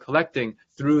that we're collecting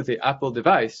through the Apple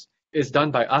device is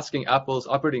done by asking Apple's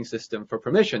operating system for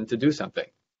permission to do something.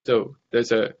 So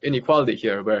there's an inequality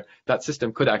here where that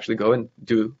system could actually go and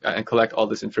do and collect all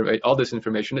this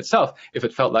information itself if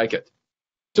it felt like it.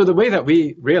 So the way that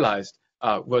we realized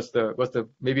was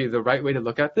maybe the right way to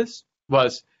look at this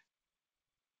was,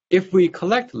 if we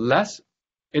collect less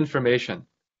information,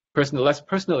 less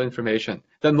personal information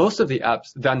than most of the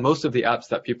apps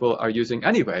that people are using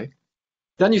anyway,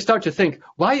 then you start to think,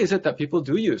 why is it that people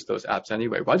do use those apps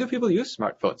anyway? Why do people use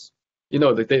smartphones? You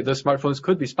know, those smartphones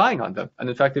could be spying on them, and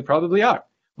in fact, they probably are.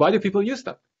 Why do people use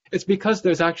them? It's because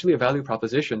there's actually a value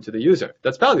proposition to the user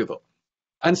that's valuable.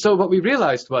 And so what we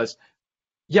realized was,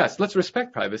 yes, let's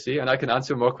respect privacy, and I can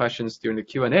answer more questions during the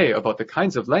Q&A about the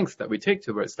kinds of lengths that we take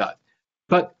towards that.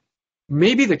 But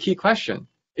maybe the key question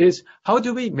is, how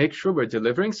do we make sure we're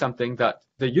delivering something that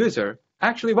the user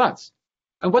actually wants?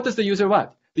 And what does the user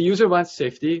want? The user wants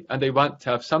safety, and they want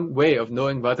to have some way of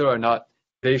knowing whether or not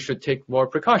they should take more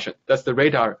precaution. That's the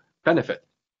radar benefit.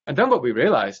 And then what we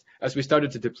realized as we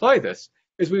started to deploy this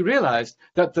is we realized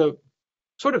that the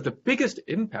sort of the biggest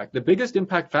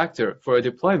impact factor for a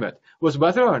deployment was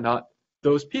whether or not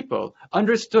those people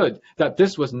understood that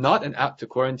this was not an app to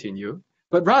quarantine you,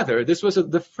 but rather this was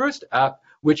the first app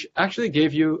which actually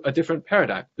gave you a different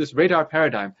paradigm, this radar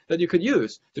paradigm that you could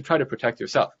use to try to protect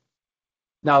yourself.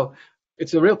 Now,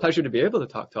 it's a real pleasure to be able to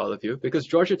talk to all of you because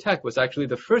Georgia Tech was actually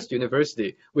the first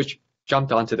university which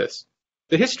jumped onto this.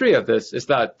 The history of this is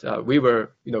that we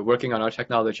were, working on our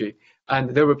technology, and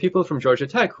there were people from Georgia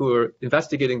Tech who were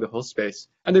investigating the whole space,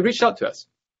 and they reached out to us.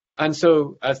 And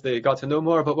so, as they got to know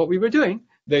more about what we were doing,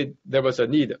 there was a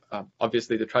need,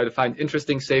 obviously, to try to find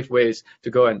interesting, safe ways to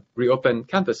go and reopen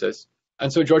campuses.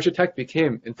 And so Georgia Tech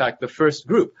became, in fact, the first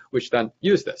group which then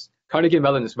used this. Carnegie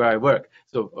Mellon is where I work,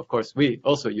 so of course we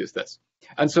also use this.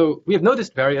 And so we have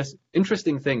noticed various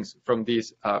interesting things from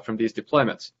these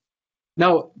deployments.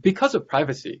 Now, because of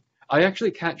privacy, I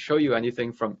actually can't show you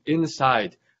anything from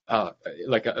inside,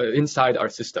 inside our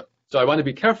system. So I want to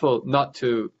be careful not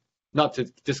to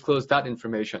disclose that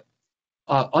information.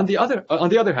 On the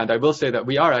other hand, I will say that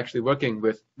we are actually working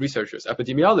with researchers,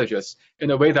 epidemiologists, in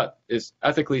a way that is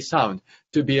ethically sound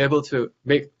to be able to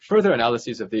make further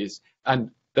analyses of these,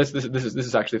 and this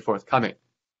is actually forthcoming.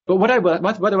 But what I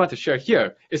want to share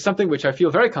here is something which I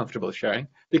feel very comfortable sharing,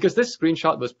 because this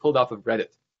screenshot was pulled off of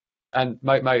Reddit. And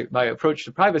my approach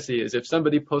to privacy is if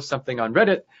somebody posts something on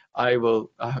Reddit, I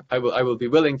will be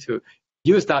willing to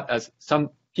use that as some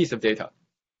piece of data.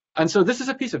 And so this is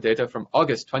a piece of data from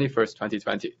August 21st,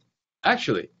 2020.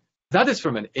 Actually, that is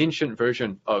from an ancient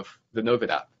version of the NOVID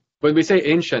app. When we say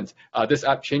ancient, this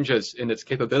app changes in its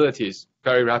capabilities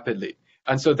very rapidly.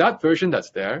 And so that version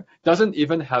that's there doesn't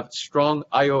even have strong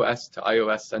iOS to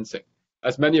iOS sensing.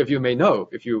 As many of you may know,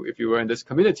 if you were in this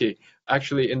community,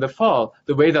 actually in the fall,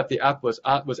 the way that the app was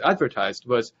advertised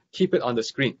was keep it on the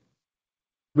screen.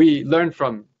 We learned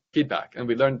from feedback, and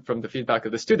we learned from the feedback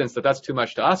of the students that that's too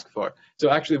much to ask for. So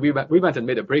actually, we went and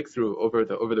made a breakthrough over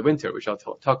the winter, which I'll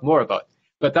talk more about.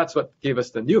 But that's what gave us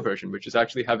the new version, which is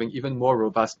actually having even more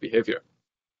robust behavior.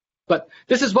 But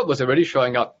this is what was already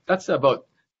showing up. That's about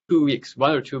 2 weeks,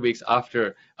 1 or 2 weeks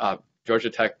after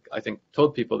Georgia Tech, I think,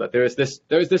 told people that there is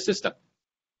this system.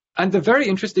 And the very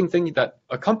interesting thing that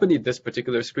accompanied this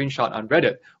particular screenshot on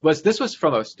Reddit was this was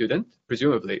from a student,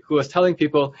 presumably, who was telling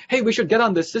people, hey, we should get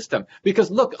on this system because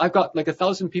look, I've got like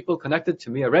 1,000 people connected to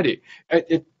me already.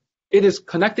 It is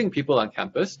connecting people on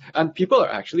campus and people are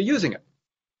actually using it.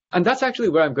 And that's actually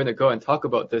where I'm going to go and talk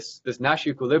about this Nash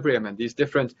equilibrium and these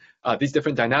different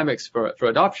dynamics for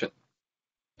adoption.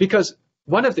 Because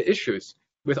one of the issues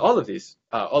with all of these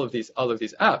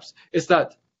apps is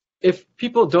that if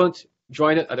people don't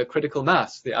join it at a critical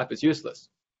mass, the app is useless.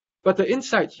 But the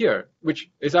insight here, which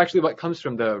is actually what comes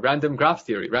from the random graph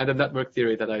theory, random network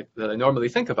theory that I normally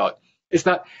think about, is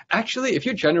that actually if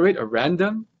you generate a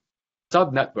random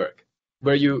subnetwork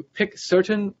where you pick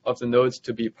certain of the nodes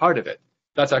to be part of it,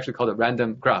 that's actually called a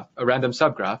random graph, a random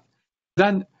subgraph,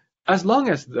 then as long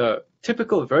as the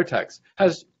typical vertex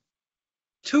has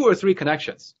 2 or 3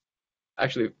 connections,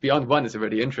 actually beyond 1 is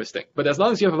already interesting, but as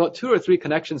long as you have about 2 or 3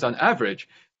 connections on average,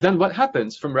 then what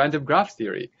happens from random graph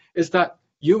theory is that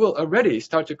you will already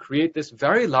start to create this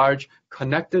very large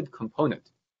connected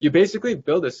component. You basically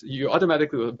you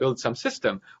automatically will build some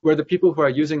system where the people who are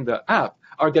using the app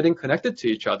are getting connected to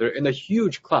each other in a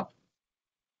huge clump.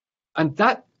 And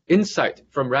that insight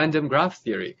from random graph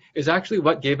theory is actually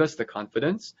what gave us the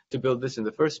confidence to build this in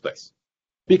the first place.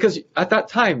 Because at that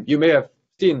time, you may have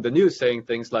seen the news saying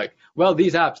things like, well,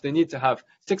 these apps, they need to have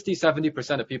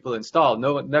 60-70% of people installed.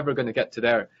 No one never going to get to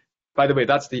there. By the way,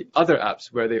 that's the other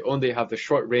apps where they only have the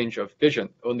short range of vision,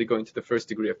 only going to the first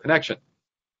degree of connection.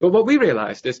 But what we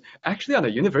realized is actually on a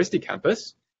university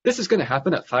campus, this is going to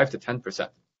happen at 5 to 10%.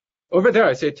 Over there,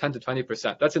 I say 10 to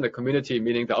 20%. That's in the community,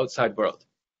 meaning the outside world.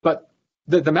 But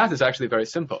the math is actually very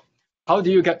simple. How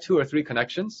do you get 2 or 3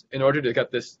 connections in order to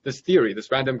get this theory,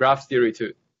 this random graph theory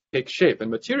to take shape and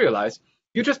materialize?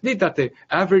 You just need that the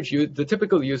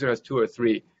typical user has 2 or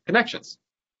 3 connections.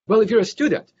 Well, if you're a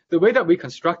student, the way that we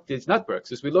construct these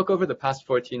networks is we look over the past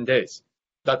 14 days.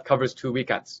 That covers 2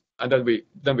 weekends, and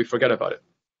then we forget about it.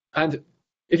 And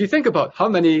if you think about how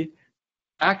many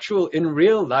actual in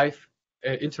real life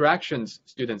interactions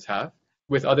students have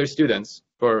with other students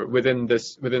for within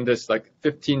this like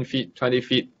 15 feet, 20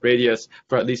 feet radius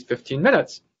for at least 15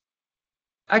 minutes,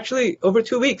 actually over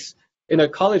 2 weeks in a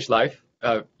college life,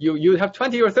 you have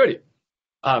 20 or 30,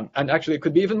 and actually it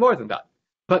could be even more than that.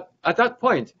 But at that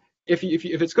point, if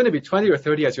it's going to be 20 or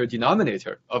 30 as your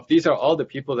denominator of these are all the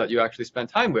people that you actually spend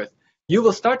time with, you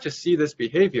will start to see this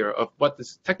behavior of what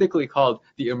is technically called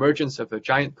the emergence of a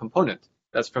giant component.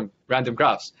 That's from random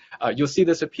graphs. You'll see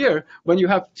this appear when you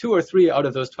have 2 or 3 out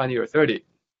of those 20 or 30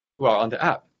 who are on the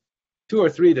app. 2 or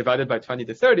 3 divided by 20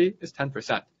 to 30 is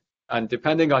 10%. And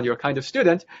depending on your kind of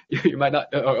student, you might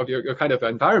not, or of your kind of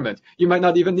environment, you might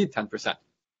not even need 10%.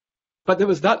 But there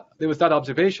was that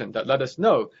observation that let us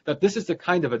know that this is the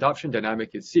kind of adoption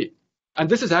dynamic you'd see. And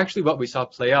this is actually what we saw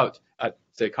play out at,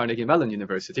 say, Carnegie Mellon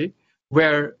University,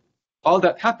 where all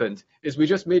that happened is we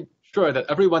just made sure that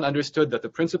everyone understood that the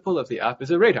principle of the app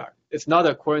is a radar. It's not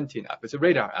a quarantine app, it's a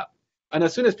radar app. And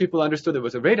as soon as people understood it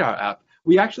was a radar app,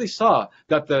 we actually saw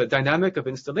that the dynamic of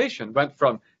installation went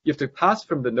from, you have to pass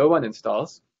from the no one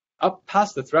installs up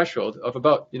past the threshold of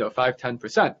about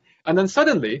 5-10%. And then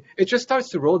suddenly it just starts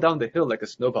to roll down the hill like a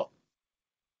snowball.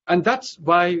 And that's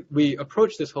why we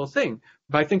approach this whole thing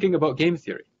by thinking about game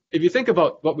theory. If you think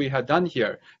about what we had done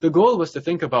here, the goal was to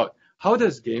think about how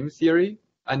does game theory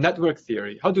and network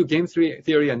theory, how do game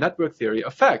theory and network theory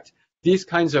affect these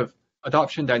kinds of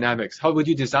adoption dynamics? How would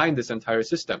you design this entire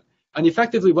system? And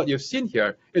effectively what you've seen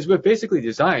here is we've basically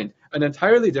designed an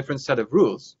entirely different set of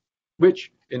rules,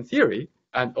 which in theory,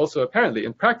 and also apparently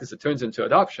in practice, it turns into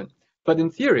adoption. But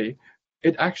in theory,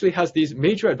 it actually has these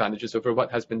major advantages over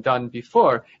what has been done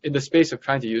before in the space of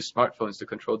trying to use smartphones to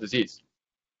control disease.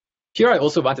 Here, I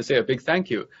also want to say a big thank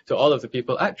you to all of the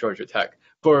people at Georgia Tech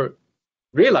for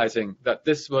realizing that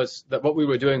that what we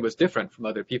were doing was different from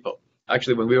other people.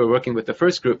 Actually, when we were working with the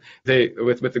first group,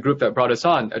 with the group that brought us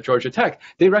on at Georgia Tech,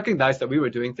 they recognized that we were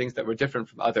doing things that were different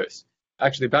from others.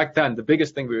 Actually, back then, the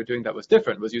biggest thing we were doing that was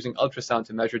different was using ultrasound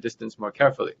to measure distance more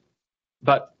carefully.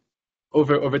 But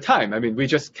over time, I mean, we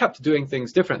just kept doing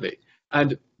things differently.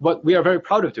 And what we are very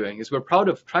proud of doing is we're proud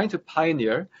of trying to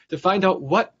pioneer to find out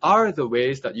what are the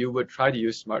ways that you would try to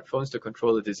use smartphones to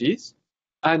control a disease.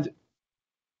 And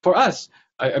for us,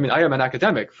 I mean, I am an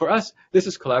academic. For us, this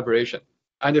is collaboration.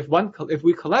 And if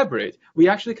we collaborate, we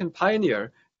actually can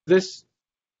pioneer this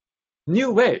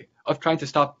new way of trying to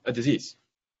stop a disease.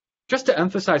 Just to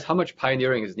emphasize how much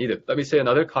pioneering is needed, let me say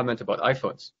another comment about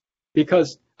iPhones.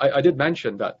 Because I did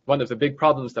mention that one of the big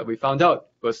problems that we found out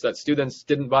was that students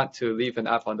didn't want to leave an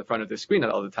app on the front of their screen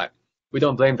all the time. We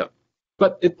don't blame them.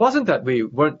 But it wasn't that we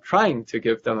weren't trying to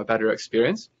give them a better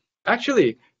experience.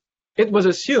 Actually, it was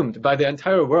assumed by the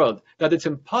entire world that it's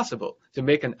impossible to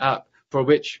make an app for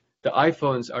which the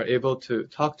iPhones are able to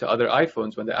talk to other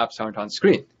iPhones when the apps aren't on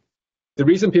screen. The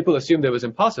reason people assumed it was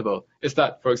impossible is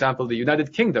that, for example, the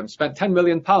United Kingdom spent £10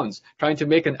 million trying to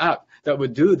make an app that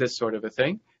would do this sort of a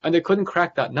thing, and they couldn't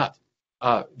crack that nut.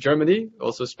 Germany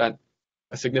also spent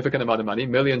a significant amount of money,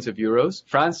 millions of euros.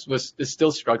 France is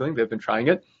still struggling. They've been trying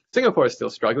it. Singapore is still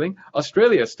struggling.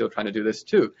 Australia is still trying to do this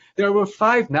too. There were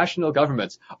 5 national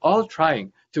governments all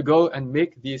trying to go and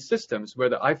make these systems where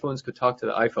the iPhones could talk to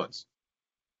the iPhones.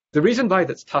 The reason why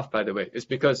that's tough, by the way, is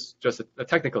because, just a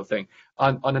technical thing,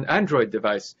 on an Android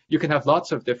device, you can have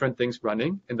lots of different things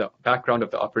running in the background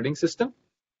of the operating system.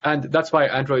 And that's why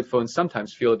Android phones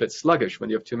sometimes feel a bit sluggish when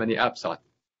you have too many apps on.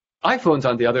 iPhones,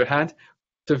 on the other hand,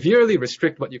 severely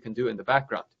restrict what you can do in the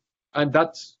background. And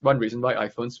that's one reason why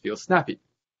iPhones feel snappy.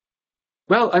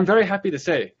 Well, I'm very happy to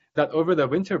say that over the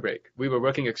winter break, we were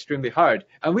working extremely hard,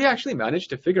 and we actually managed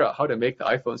to figure out how to make the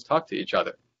iPhones talk to each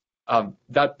other.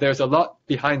 That there's a lot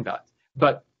behind that.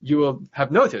 But you will have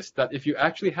noticed that if you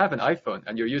actually have an iPhone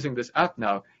and you're using this app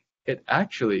now, it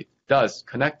actually does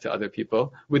connect to other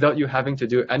people without you having to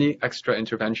do any extra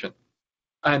intervention.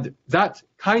 And that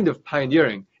kind of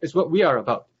pioneering is what we are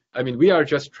about. I mean, we are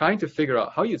just trying to figure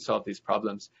out how you'd solve these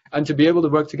problems. And to be able to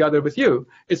work together with you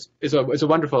is a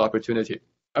wonderful opportunity.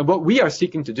 And what we are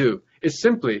seeking to do is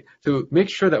simply to make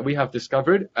sure that we have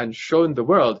discovered and shown the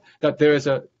world that there is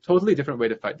a totally different way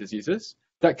to fight diseases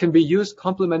that can be used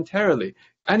complementarily.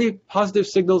 Any positive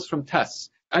signals from tests,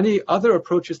 any other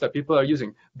approaches that people are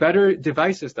using, better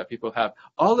devices that people have,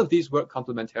 all of these work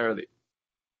complementarily.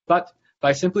 But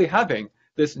by simply having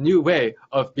this new way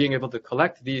of being able to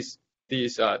collect these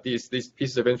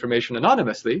pieces of information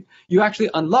anonymously, you actually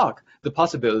unlock the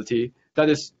possibility that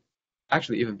is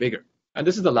actually even bigger. And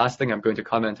this is the last thing I'm going to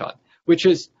comment on, which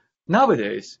is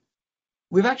nowadays,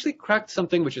 we've actually cracked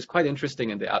something which is quite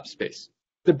interesting in the app space.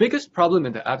 The biggest problem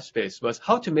in the app space was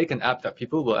how to make an app that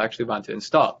people will actually want to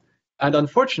install. And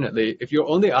unfortunately, if you're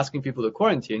only asking people to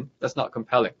quarantine, that's not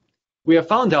compelling. We have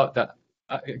found out that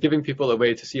giving people a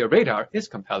way to see a radar is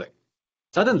compelling.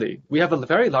 Suddenly, we have a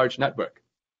very large network.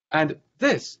 And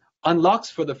this unlocks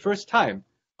for the first time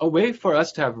a way for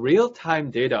us to have real-time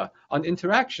data on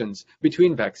interactions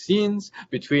between vaccines,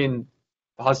 between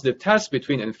positive tests,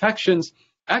 between infections.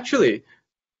 Actually,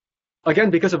 again,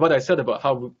 because of what I said about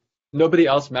how nobody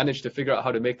else managed to figure out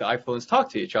how to make the iPhones talk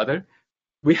to each other,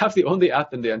 We have the only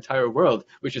app in the entire world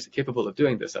which is capable of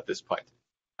doing this at this point.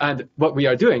 And what we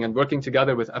are doing and working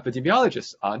together with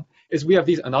epidemiologists on is we have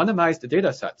these anonymized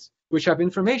data sets which have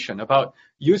information about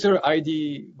user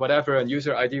ID whatever and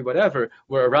user ID whatever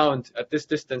were around at this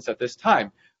distance at this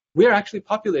time. We're actually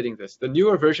populating this. The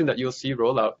newer version that you'll see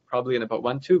roll out probably in about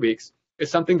 1-2 weeks is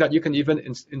something that you can even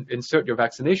insert your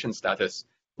vaccination status.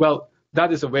 Well,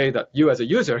 that is a way that you as a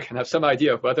user can have some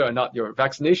idea of whether or not your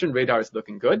vaccination radar is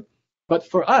looking good. But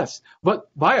for us,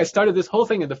 why I started this whole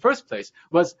thing in the first place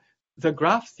was the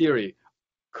graph theory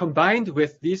combined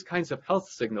with these kinds of health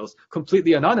signals,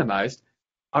 completely anonymized,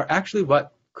 are actually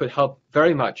what could help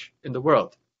very much in the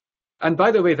world. And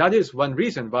by the way, that is one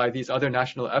reason why these other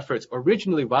national efforts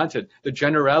originally wanted the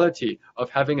generality of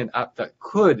having an app that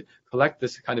could collect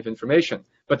this kind of information,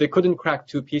 but they couldn't crack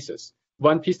two pieces.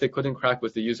 One piece they couldn't crack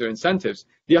was the user incentives.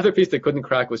 The other piece they couldn't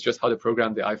crack was just how to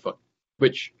program the iPhone,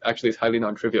 which actually is highly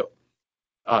non-trivial.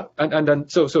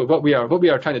 So what we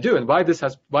are trying to do, and why this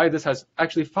has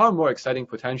actually far more exciting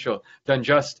potential than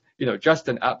just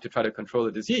an app to try to control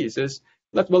a disease is,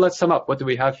 let's sum up. What do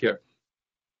we have here?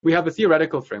 We have a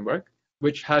theoretical framework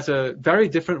which has a very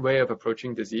different way of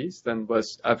approaching disease than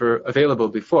was ever available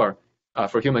before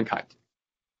for humankind.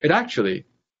 It actually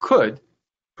could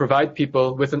provide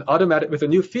people with a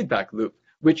new feedback loop,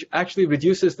 which actually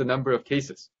reduces the number of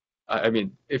cases. I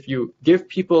mean, if you give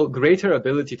people greater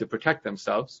ability to protect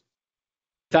themselves,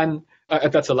 then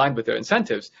that's aligned with their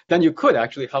incentives, then you could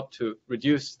actually help to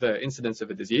reduce the incidence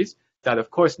of a disease that, of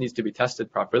course, needs to be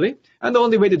tested properly. And the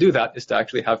only way to do that is to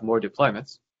actually have more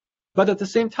deployments. But at the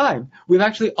same time, we've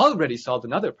actually already solved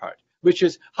another part, which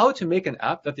is how to make an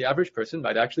app that the average person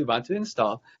might actually want to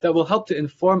install that will help to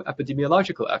inform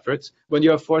epidemiological efforts when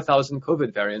you have 4,000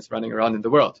 COVID variants running around in the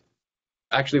world.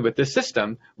 Actually, with this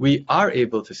system, we are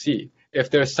able to see if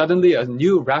there's suddenly a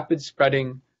new rapid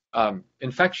spreading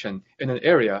infection in an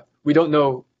area. We don't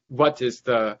know what is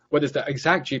the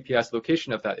exact GPS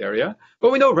location of that area,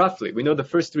 but we know roughly. We know the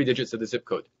first 3 digits of the zip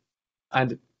code.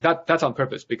 And that's on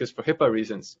purpose, because for HIPAA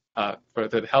reasons, for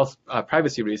the health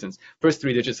privacy reasons, first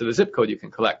 3 digits of the zip code you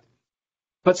can collect.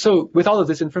 But so with all of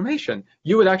this information,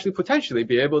 you would actually potentially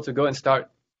be able to go and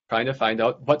start trying to find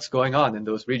out what's going on in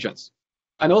those regions.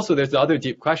 And also there's the other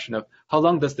deep question of how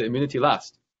long does the immunity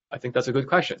last? I think that's a good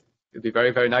question. It'd be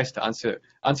very, very nice to answer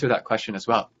that question as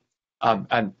well,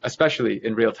 and especially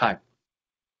in real time.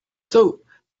 So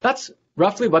that's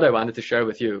roughly what I wanted to share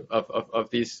with you of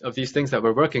these things that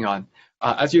we're working on.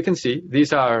 As you can see,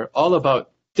 these are all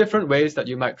about different ways that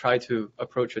you might try to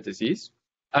approach a disease.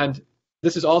 And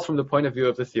this is all from the point of view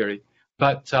of the theory.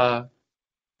 But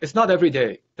it's not every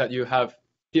day that you have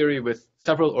theory with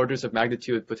several orders of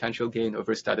magnitude potential gain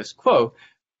over status quo,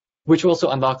 which also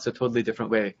unlocks a totally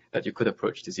different way that you could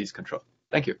approach disease control.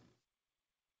 Thank you.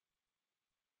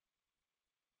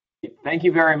 Thank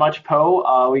you very much,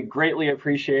 Po. We greatly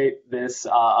appreciate this,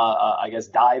 I guess,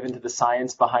 dive into the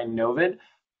science behind NOVID.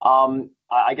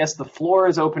 I guess the floor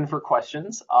is open for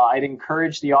questions. I'd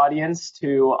encourage the audience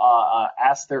to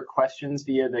ask their questions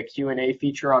via the Q&A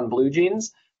feature on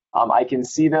BlueJeans. I can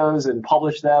see those and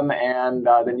publish them, and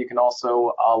then you can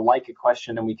also like a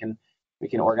question, and we can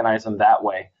organize them that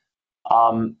way.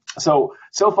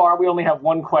 So far we only have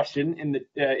one question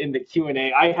in the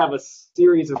Q&A. I have a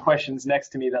series of questions next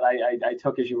to me that I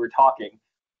took as you were talking.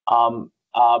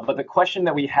 But the question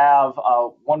that we have,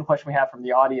 one question we have from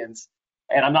the audience,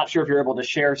 and I'm not sure if you're able to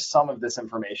share some of this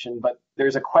information, but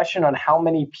there's a question on how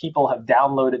many people have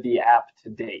downloaded the app to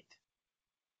date.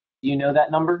 Do you know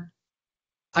that number?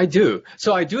 I do.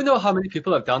 So I do know how many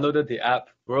people have downloaded the app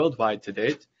worldwide to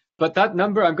date. But that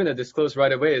number I'm going to disclose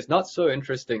right away is not so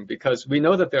interesting, because we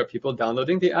know that there are people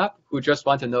downloading the app who just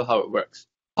want to know how it works.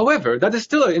 However, that is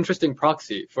still an interesting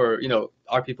proxy for,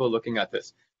 our people looking at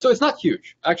this. So it's not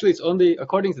huge. Actually, it's only,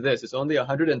 according to this, it's only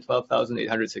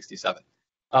 112,867,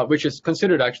 which is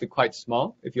considered actually quite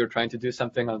small if you're trying to do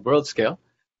something on world scale.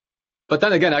 But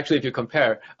then again, actually, if you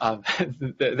compare,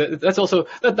 that's also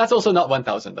not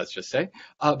 1,000, let's just say.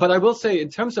 But I will say, in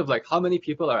terms of like how many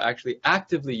people are actually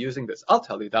actively using this, I'll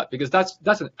tell you that, because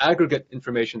that's an aggregate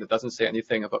information that doesn't say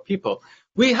anything about people.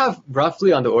 We have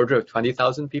roughly on the order of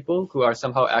 20,000 people who are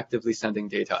somehow actively sending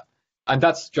data, and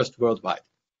that's just worldwide.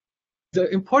 The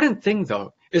important thing,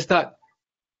 though, is that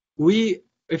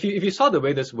if you saw the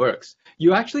way this works,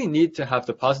 you actually need to have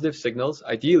the positive signals.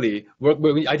 Ideally,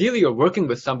 you're working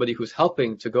with somebody who's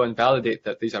helping to go and validate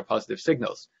that these are positive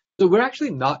signals. So we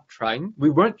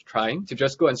weren't trying to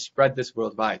just go and spread this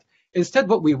worldwide. Instead,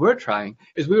 what we were trying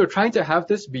to have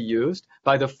this be used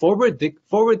by the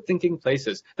forward-thinking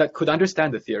places that could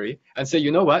understand the theory and say,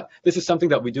 you know what, this is something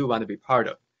that we do want to be part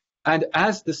of. And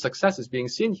as this success is being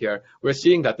seen here, we're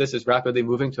seeing that this is rapidly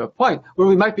moving to a point where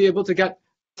we might be able to get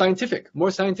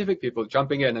more scientific people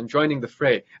jumping in and joining the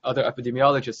fray, other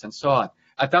epidemiologists and so on.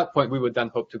 At that point, we would then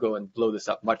hope to go and blow this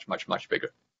up much, much, much bigger.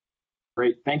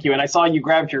 Great, thank you. And I saw you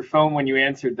grabbed your phone when you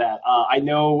answered that. I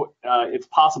know it's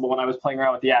possible when I was playing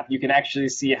around with the app, you can actually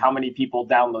see how many people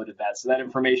downloaded that. So that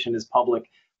information is public.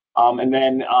 And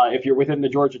then if you're within the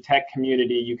Georgia Tech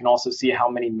community, you can also see how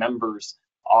many members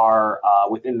are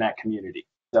within that community.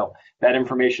 So that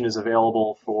information is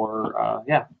available for,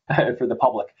 for the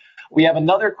public. We have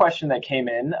another question that came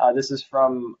in. This is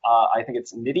from, I think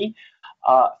it's Nidhi.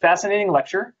 Fascinating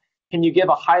lecture. Can you give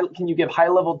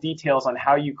high-level details on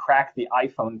how you cracked the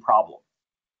iPhone problem?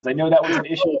 I know that was an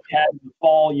issue you had in the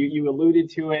fall. You alluded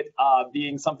to it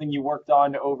being something you worked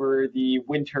on over the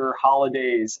winter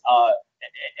holidays.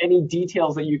 Any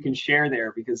details that you can share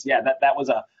there? Because that was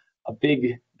a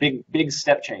big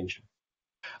step change.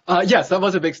 Yes, that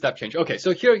was a big step change. Okay,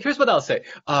 so here's what I'll say.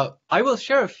 I will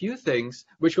share a few things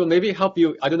which will maybe help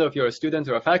you. I don't know if you're a student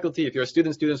or a faculty. If you're a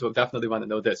student, students will definitely want to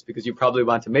know this because you probably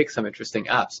want to make some interesting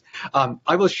apps.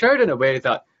 I will share it in a way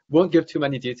that won't give too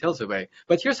many details away,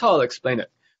 but here's how I'll explain it.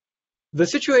 The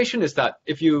situation is that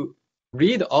if you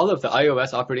read all of the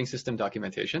iOS operating system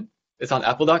documentation, it's on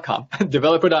apple.com,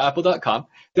 developer.apple.com.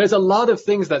 There's a lot of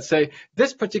things that say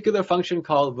this particular function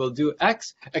call will do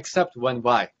X except when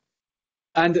Y.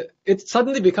 And it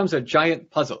suddenly becomes a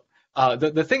giant puzzle.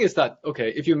 The thing is that, okay,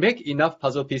 if you make enough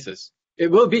puzzle pieces,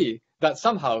 it will be that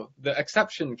somehow the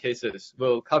exception cases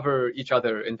will cover each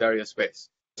other in various ways.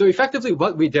 So effectively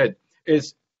what we did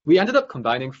is we ended up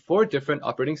combining 4 different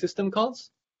operating system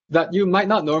calls that you might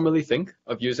not normally think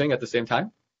of using at the same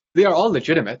time. They are all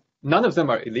legitimate. None of them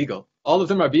are illegal. All of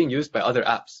them are being used by other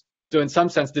apps. So in some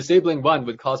sense, disabling one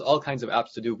would cause all kinds of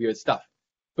apps to do weird stuff.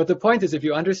 But the point is, if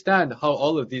you understand how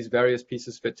all of these various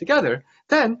pieces fit together,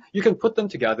 then you can put them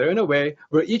together in a way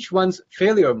where each one's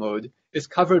failure mode is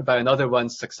covered by another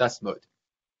one's success mode.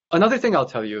 Another thing I'll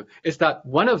tell you is that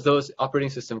one of those operating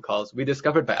system calls we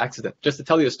discovered by accident, just to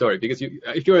tell you a story, because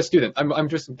if you're a student, I'm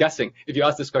just guessing, if you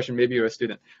ask this question, maybe you're a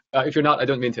student. If you're not, I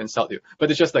don't mean to insult you, but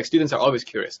it's just like students are always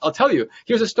curious. I'll tell you,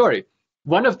 here's a story.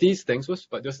 One of these things was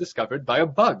discovered by a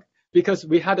bug, because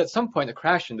we had at some point a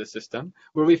crash in the system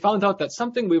where we found out that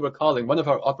something we were calling, one of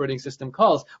our operating system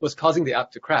calls, was causing the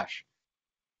app to crash.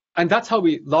 And that's how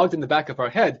we logged in the back of our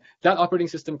head, that operating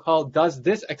system call does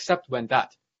this except when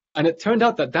that. And it turned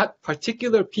out that that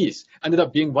particular piece ended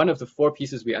up being one of the 4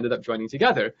 pieces we ended up joining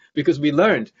together because we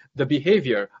learned the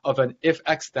behavior of an if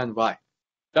X then Y.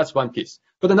 That's one piece.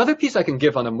 But another piece I can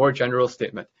give on a more general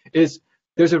statement is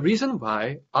there's a reason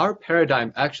why our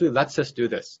paradigm actually lets us do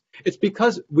this. It's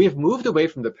because we've moved away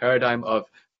from the paradigm of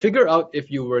figure out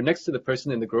if you were next to the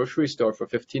person in the grocery store for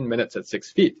 15 minutes at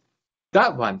 6 feet.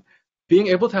 That one, being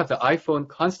able to have the iPhone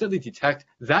constantly detect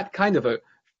that kind of a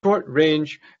short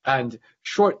range and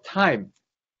short time,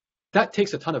 that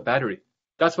takes a ton of battery.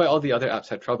 That's why all the other apps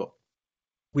had trouble.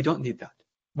 We don't need that.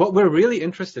 What we're really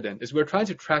interested in is we're trying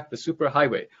to track the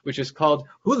superhighway, which is called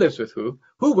who lives with who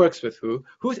works with who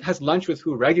has lunch with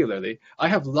who regularly. I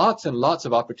have lots and lots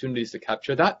of opportunities to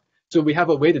capture that. So we have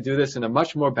a way to do this in a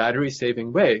much more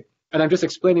battery-saving way. And I'm just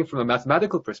explaining from a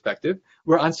mathematical perspective,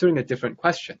 we're answering a different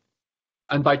question.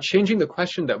 And by changing the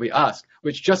question that we ask,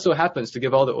 which just so happens to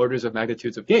give all the orders of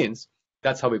magnitudes of gains,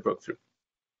 that's how we broke through.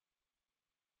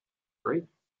 Great.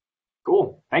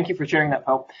 Cool. Thank you for sharing that,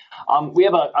 Po. We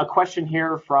have a question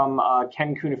here from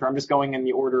Ken Kunifer. I'm just going in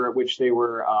the order at which they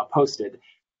were posted.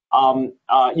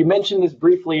 You mentioned this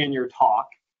briefly in your talk.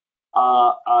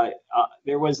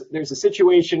 There's a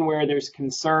situation where there's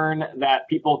concern that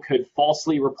people could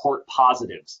falsely report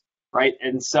positives, right?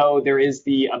 And so there is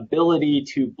the ability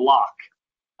to block,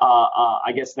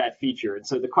 I guess, that feature. And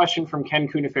so the question from Ken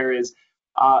Kunifer is,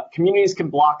 communities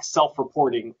can block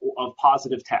self-reporting of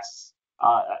positive tests.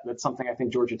 That's something I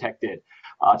think Georgia Tech did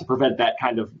to prevent that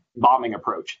kind of bombing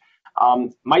approach.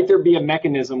 Might there be a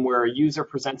mechanism where a user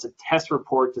presents a test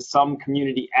report to some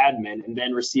community admin and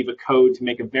then receive a code to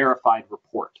make a verified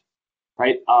report,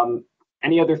 right?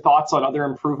 Any other thoughts on other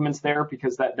improvements there?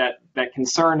 Because that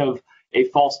concern of a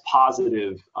false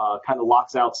positive kind of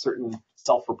locks out certain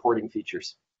self-reporting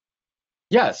features.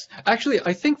 Yes, actually,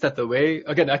 I think that the way,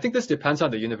 again, I think this depends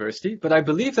on the university, but I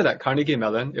believe that at Carnegie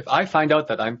Mellon, if I find out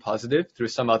that I'm positive through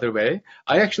some other way,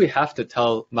 I actually have to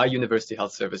tell my university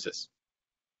health services.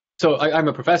 So I'm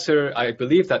a professor. I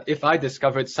believe that if I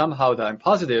discovered somehow that I'm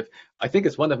positive, I think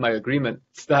it's one of my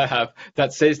agreements that I have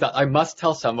that says that I must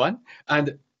tell someone.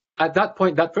 And at that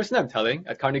point, that person I'm telling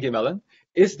at Carnegie Mellon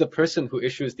is the person who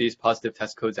issues these positive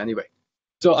test codes anyway.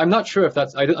 So I'm not sure if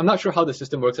I'm not sure how the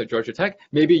system works at Georgia Tech.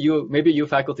 Maybe you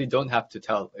faculty don't have to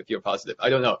tell if you're positive. I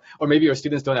don't know. Or maybe your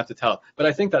students don't have to tell. But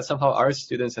I think that somehow our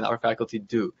students and our faculty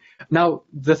do. Now,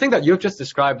 the thing that you've just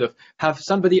described of have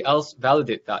somebody else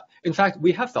validate that. In fact,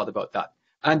 we have thought about that.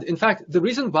 And in fact, the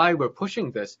reason why we're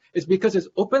pushing this is because it's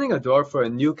opening a door for a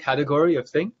new category of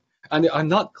thing. And I'm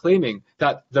not claiming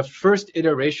that the first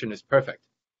iteration is perfect.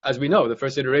 As we know, the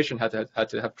first iteration had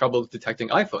to have trouble detecting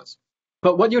iPhones.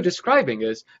 But what you're describing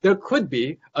is there could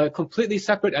be a completely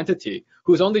separate entity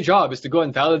whose only job is to go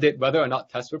and validate whether or not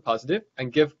tests were positive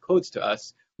and give codes to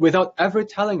us without ever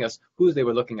telling us who they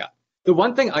were looking at. The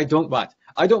one thing I don't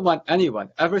want anyone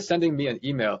ever sending me an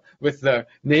email with their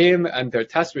name and their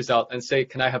test result and say,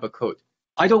 can I have a code?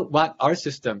 I don't want our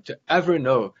system to ever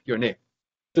know your name.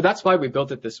 So that's why we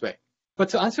built it this way. But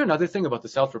to answer another thing about the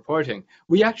self-reporting,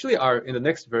 we actually are, in the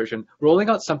next version, rolling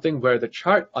out something where the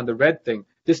chart on the red thing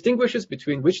distinguishes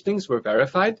between which things were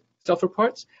verified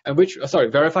self-reports and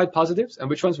verified positives and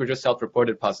which ones were just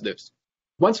self-reported positives.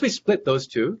 Once we split those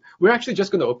two, we're actually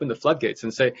just going to open the floodgates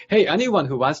and say, hey, anyone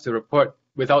who wants to report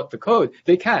without the code,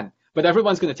 they can, but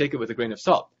everyone's going to take it with a grain of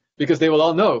salt because they will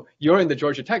all know you're in the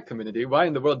Georgia Tech community. Why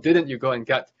in the world didn't you go and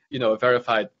get, a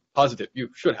verified positive? You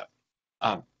should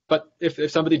have. But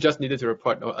if somebody just needed to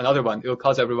report another one, it will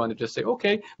cause everyone to just say,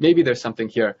 okay, maybe there's something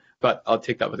here, but I'll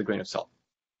take that with a grain of salt.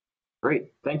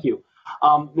 Great, thank you.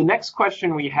 The next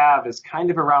question we have is kind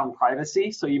of around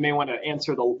privacy, so you may want to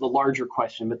answer the larger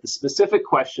question, but the specific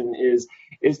question is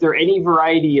there any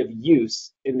variety of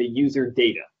use in the user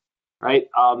data, right?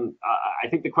 I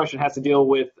think the question has to deal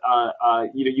with,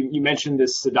 you mentioned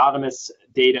this pseudonymous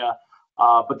data,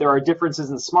 but there are differences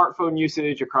in smartphone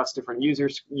usage across different user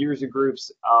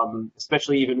groups,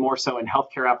 especially even more so in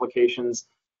healthcare applications.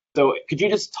 So could you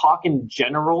just talk in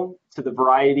general to the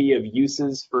variety of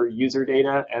uses for user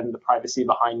data and the privacy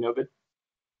behind NOVID?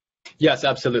 Yes,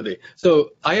 absolutely.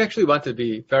 So I actually want to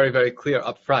be very, very clear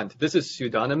up front. This is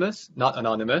pseudonymous, not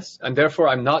anonymous, and therefore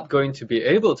I'm not going to be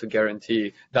able to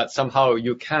guarantee that somehow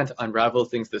you can't unravel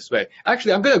things this way.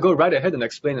 Actually, I'm going to go right ahead and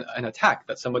explain an attack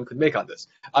that someone could make on this.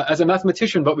 As a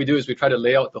mathematician, what we do is we try to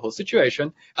lay out the whole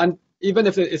situation, and even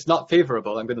if it's not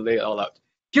favorable, I'm going to lay it all out.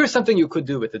 Here's something you could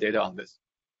do with the data on this.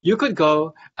 You could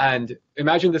go and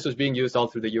imagine this was being used all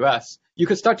through the US. You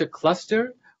could start to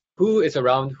cluster who is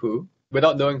around who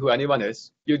without knowing who anyone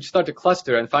is. You'd start to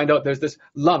cluster and find out there's this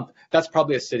lump, that's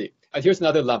probably a city. And here's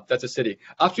another lump, that's a city.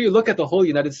 After you look at the whole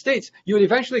United States, you would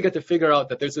eventually get to figure out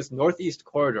that there's this northeast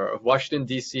corridor of Washington,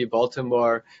 D.C.,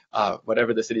 Baltimore,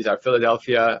 whatever the cities are,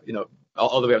 Philadelphia,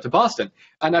 all the way up to Boston.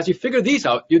 And as you figure these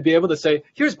out, you'd be able to say,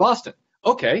 here's Boston.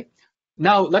 Okay.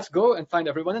 Now, let's go and find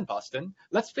everyone in Boston.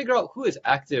 Let's figure out who is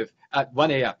active at 1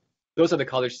 a.m. Those are the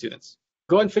college students.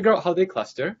 Go and figure out how they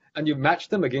cluster, and you match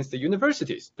them against the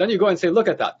universities. Then you go and say, look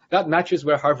at that. That matches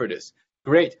where Harvard is.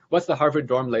 Great. What's the Harvard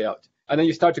dorm layout? And then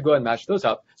you start to go and match those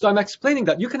up. So I'm explaining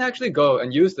that you can actually go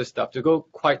and use this stuff to go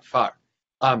quite far.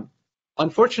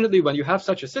 Unfortunately, when you have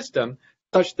such a system,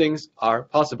 such things are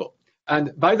possible.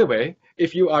 And by the way,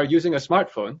 if you are using a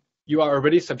smartphone, you are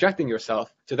already subjecting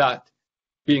yourself to that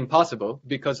being possible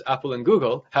because Apple and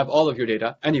Google have all of your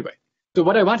data anyway. So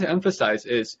what I want to emphasize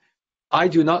is I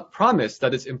do not promise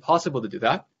that it's impossible to do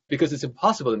that because it's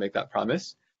impossible to make that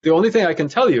promise. The only thing I can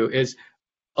tell you is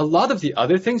a lot of the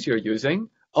other things you're using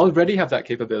already have that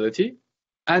capability.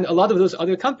 And a lot of those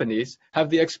other companies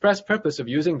have the express purpose of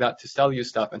using that to sell you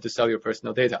stuff and to sell your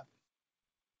personal data.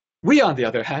 We, on the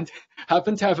other hand,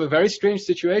 happen to have a very strange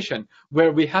situation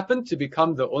where we happen to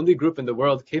become the only group in the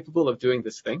world capable of doing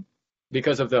this thing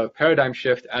because of the paradigm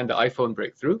shift and the iPhone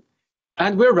breakthrough.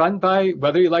 And we're run by,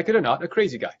 whether you like it or not, a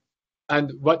crazy guy.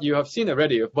 And what you have seen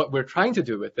already of what we're trying to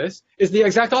do with this is the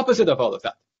exact opposite of all of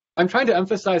that. I'm trying to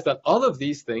emphasize that all of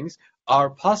these things are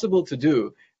possible to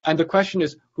do, and the question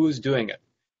is who's doing it.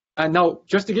 And now,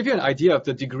 just to give you an idea of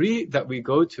the degree that we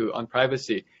go to on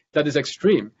privacy that is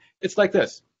extreme, it's like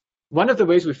this. One of the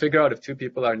ways we figure out if two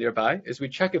people are nearby is we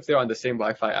check if they're on the same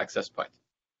Wi-Fi access point.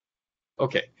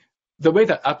 Okay. The way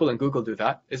that Apple and Google do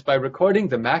that is by recording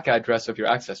the MAC address of your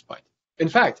access point. In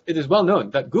fact, it is well known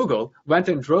that Google went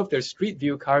and drove their Street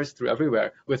View cars through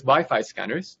everywhere with Wi-Fi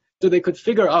scanners so they could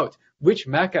figure out which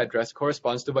MAC address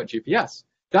corresponds to what GPS.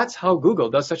 That's how Google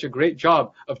does such a great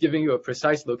job of giving you a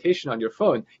precise location on your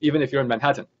phone, even if you're in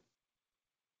Manhattan.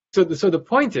 So the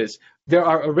point is, there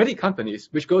are already companies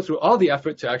which go through all the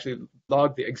effort to actually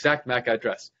log the exact MAC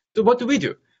address. So what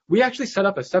do? We actually set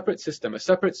up a separate system, a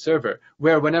separate server,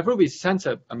 where whenever we sense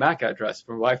a MAC address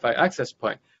from Wi-Fi access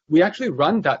point, we actually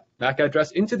run that MAC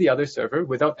address into the other server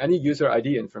without any user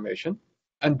ID information.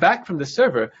 And back from the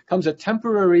server comes a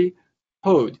temporary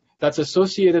code that's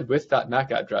associated with that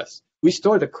MAC address, we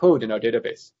store the code in our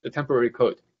database, the temporary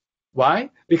code. Why?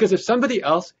 Because if somebody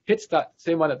else hits that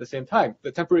same one at the same time,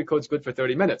 the temporary code's good for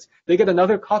 30 minutes, they get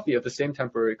another copy of the same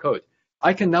temporary code.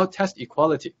 I can now test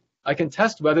equality. I can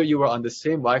test whether you were on the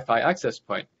same Wi-Fi access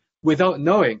point without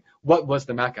knowing what was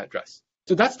the MAC address.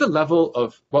 So that's the level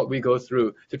of what we go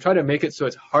through to try to make it so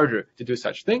it's harder to do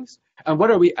such things. And what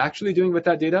are we actually doing with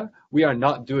that data? We are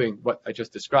not doing what I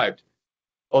just described.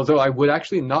 Although I would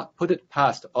actually not put it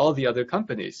past all the other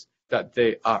companies that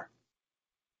they are.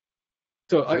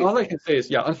 So all I can say is,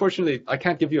 yeah, unfortunately, I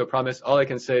can't give you a promise. All I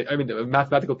can say, I mean, a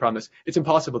mathematical promise, it's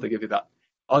impossible to give you that.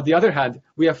 On the other hand,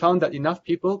 we have found that enough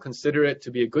people consider it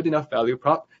to be a good enough value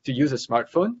prop to use a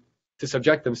smartphone to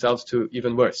subject themselves to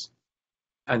even worse.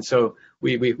 And so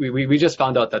we just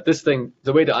found out that this thing,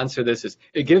 the way to answer this is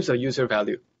it gives a user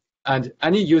value. And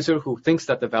any user who thinks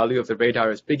that the value of the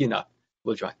radar is big enough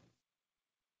will join.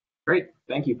 Great.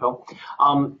 Thank you, Po.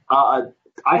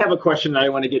 I have a question that I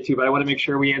want to get to, but I want to make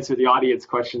sure we answer the audience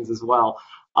questions as well.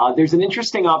 There's an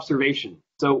interesting observation.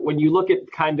 So when you look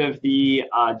at kind of the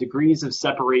degrees of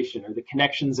separation or the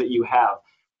connections that you have,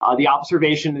 the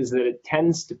observation is that it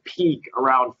tends to peak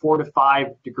around 4 to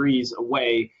 5 degrees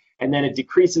away, and then it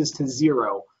decreases to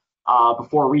 0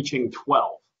 before reaching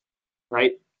 12,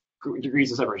 right?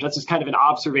 Degrees of separation. That's just kind of an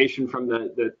observation from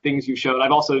the things you showed.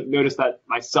 I've also noticed that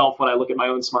myself when I look at my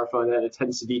own smartphone that it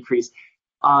tends to decrease.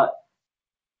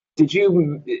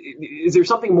 Is there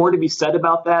something more to be said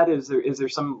about that? Is there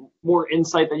some more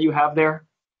insight that you have there?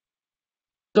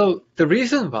 So the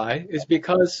reason why is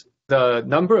because the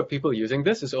number of people using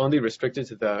this is only restricted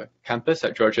to the campus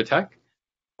at Georgia Tech.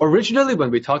 Originally,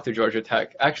 when we talked to Georgia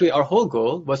Tech, actually our whole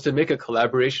goal was to make a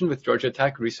collaboration with Georgia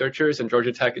Tech researchers and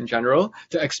Georgia Tech in general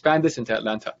to expand this into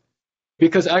Atlanta.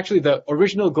 Because actually the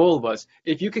original goal was,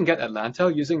 if you can get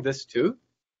Atlanta using this too,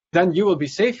 then you will be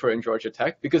safer in Georgia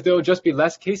Tech because there will just be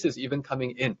less cases even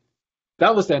coming in.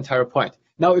 That was the entire point.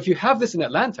 Now, if you have this in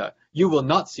Atlanta, you will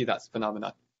not see that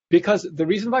phenomenon. Because the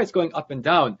reason why it's going up and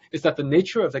down is that the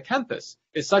nature of the campus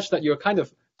is such that you're kind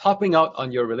of topping out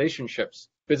on your relationships,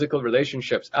 physical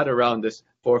relationships at around this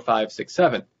 4, 5, 6,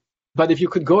 7. But if you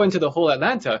could go into the whole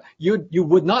Atlanta, you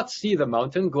would not see the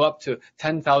mountain go up to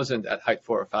 10,000 at height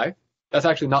 4 or 5. That's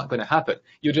actually not going to happen.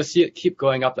 You just see it keep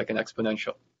going up like an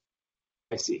exponential.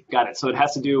 I see. Got it. So it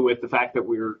has to do with the fact that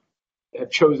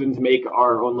have chosen to make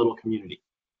our own little community.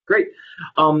 Great.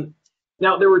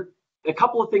 Now, there were a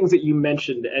couple of things that you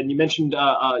mentioned, and you mentioned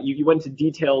you went into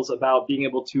details about being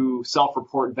able to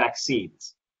self-report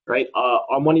vaccines, right?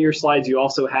 On one of your slides, you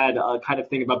also had a kind of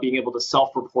thing about being able to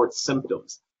self-report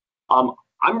symptoms.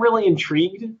 I'm really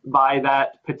intrigued by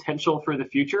that potential for the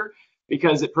future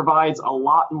because it provides a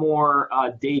lot more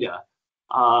data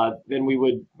than we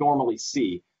would normally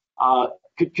see.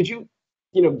 Could you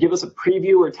give us a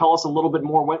preview or tell us a little bit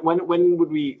more? When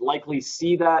would we likely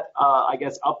see that, I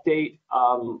guess, update?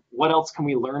 What else can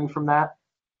we learn from that?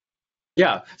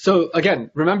 Yeah. So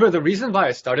again, remember the reason why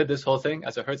I started this whole thing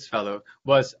as a Hertz Fellow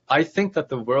was I think that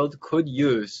the world could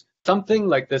use something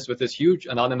like this with this huge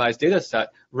anonymized data set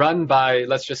run by,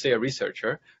 let's just say, a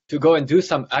researcher to go and do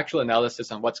some actual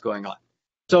analysis on what's going on.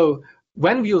 So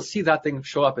when you'll see that thing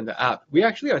show up in the app, we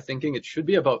actually are thinking it should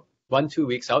be about 1-2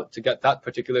 weeks out to get that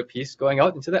particular piece going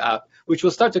out into the app, which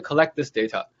will start to collect this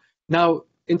data. Now,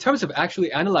 in terms of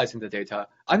actually analyzing the data,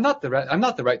 I'm not the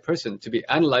right person to be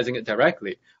analyzing it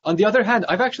directly. On the other hand,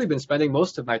 I've actually been spending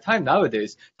most of my time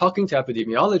nowadays talking to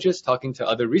epidemiologists, talking to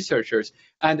other researchers,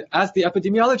 and as the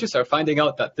epidemiologists are finding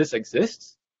out that this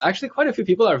exists, actually quite a few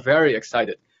people are very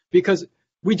excited because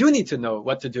we do need to know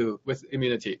what to do with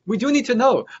immunity. We do need to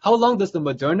know how long does the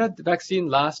Moderna vaccine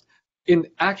last in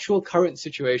actual current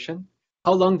situation?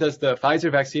 How long does the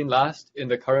Pfizer vaccine last in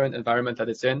the current environment that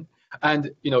it's in?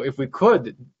 And if we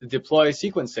could deploy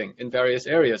sequencing in various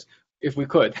areas, if we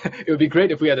could, it would be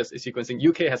great if we had a sequencing.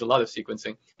 UK has a lot of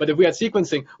sequencing, but if we had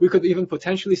sequencing, we could even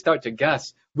potentially start to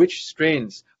guess which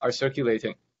strains are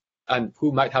circulating and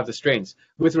who might have the strains.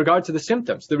 With regard to the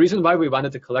symptoms, the reason why we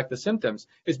wanted to collect the symptoms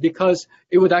is because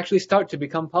it would actually start to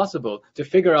become possible to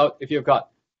figure out if you've got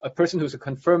a person who's a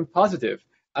confirmed positive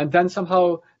and then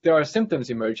somehow there are symptoms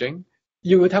emerging,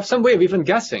 you would have some way of even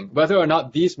guessing whether or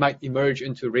not these might emerge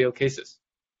into real cases.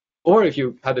 Or if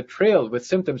you had a trail with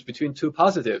symptoms between 2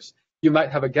 positives, you might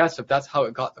have a guess if that's how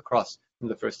it got across from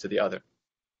the first to the other.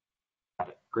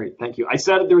 Great, thank you. I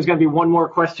said there was going to be one more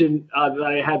question that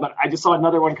I had, but I just saw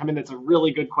another one come in that's a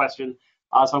really good question.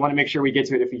 So I want to make sure we get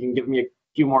to it if you can give me a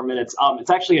few more minutes.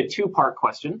 It's actually a 2-part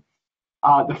question.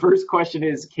 The first question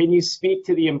is, can you speak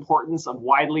to the importance of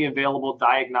widely available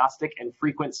diagnostic and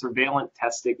frequent surveillance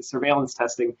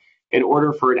testing in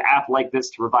order for an app like this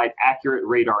to provide accurate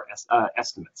radar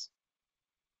estimates.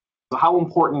 So how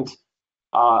important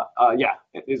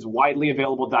is widely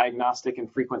available diagnostic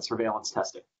and frequent surveillance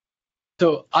testing?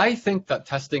 So I think that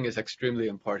testing is extremely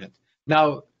important.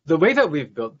 Now, the way that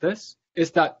we've built this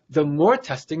is that the more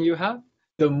testing you have,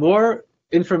 the more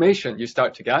information you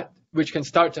start to get, which can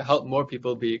start to help more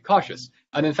people be cautious.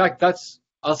 And in fact,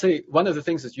 I'll say one of the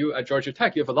things is you at Georgia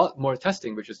Tech, you have a lot more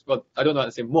testing, which is, well, I don't know how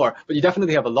to say more, but you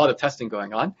definitely have a lot of testing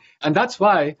going on. And that's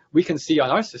why we can see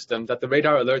on our system that the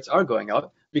radar alerts are going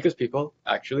out, because people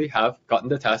actually have gotten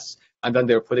the tests and then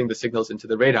they're putting the signals into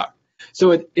the radar.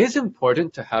 So it is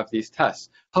important to have these tests.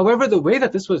 However, the way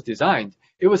that this was designed,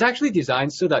 it was actually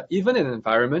designed so that even in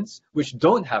environments which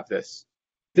don't have this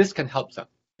can help them.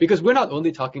 Because we're not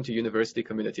only talking to university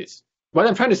communities. What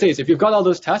I'm trying to say is if you've got all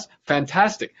those tests,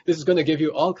 fantastic. This is going to give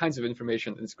you all kinds of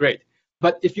information. It's great.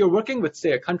 But if you're working with,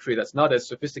 say, a country that's not as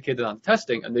sophisticated on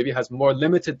testing and maybe has more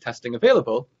limited testing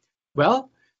available, well,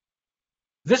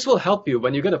 this will help you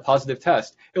when you get a positive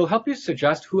test. It will help you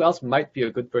suggest who else might be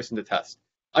a good person to test.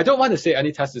 I don't want to say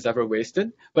any test is ever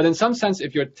wasted, but in some sense,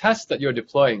 if your test that you're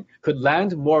deploying could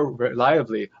land more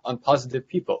reliably on positive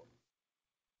people,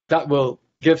 that will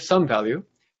give some value.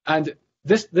 And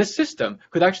this system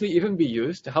could actually even be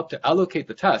used to help to allocate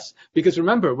the tests, because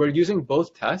remember, we're using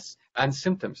both tests and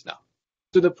symptoms now.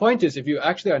 So the point is, if you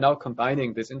actually are now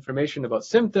combining this information about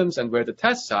symptoms and where the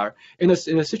tests are, in a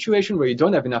situation where you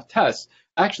don't have enough tests,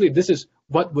 actually this is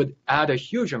what would add a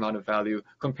huge amount of value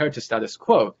compared to status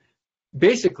quo.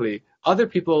 Basically, other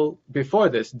people before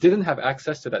this didn't have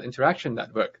access to that interaction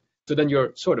network. So then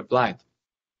you're sort of blind.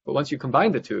 But once you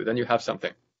combine the two, then you have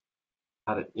something.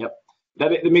 Got it. Yep.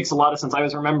 That makes a lot of sense. I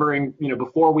was remembering,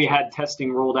 before we had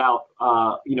testing rolled out,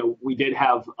 we did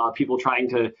have people trying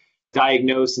to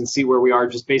diagnose and see where we are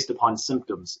just based upon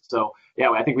symptoms. So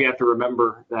yeah, I think we have to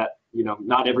remember that,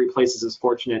 not every place is as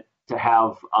fortunate to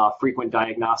have frequent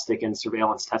diagnostic and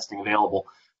surveillance testing available.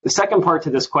 The second part to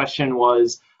this question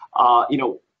was,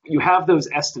 you have those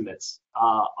estimates,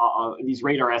 these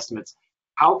radar estimates.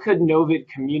 How could NOVID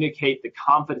communicate the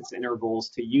confidence intervals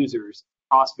to users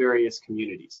across various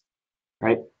communities,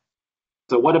 right?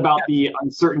 So what about the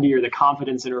uncertainty or the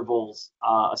confidence intervals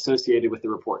associated with the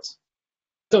reports?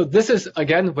 So this is,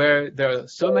 again, where there are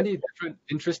so many different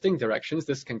interesting directions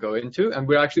this can go into, and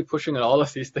we're actually pushing on all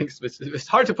of these things. It's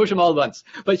hard to push them all at once.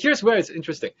 But here's where it's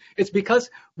interesting. It's because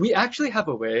we actually have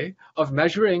a way of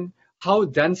measuring how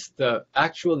dense the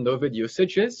actual NOVID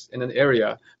usage is in an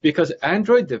area, because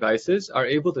Android devices are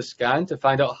able to scan to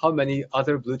find out how many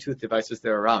other Bluetooth devices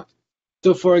there are around.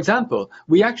 So for example,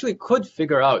 we actually could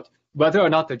figure out whether or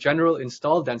not the general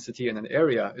install density in an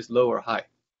area is low or high.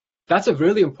 That's a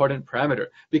really important parameter,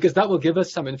 because that will give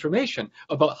us some information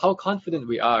about how confident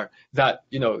we are that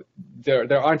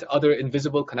there aren't other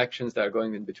invisible connections that are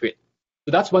going in between.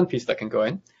 So that's one piece that can go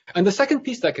in. And the second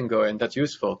piece that can go in that's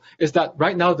useful is that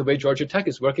right now, the way Georgia Tech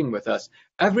is working with us,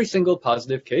 every single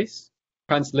positive case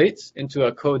translates into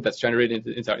a code that's generated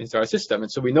into our system.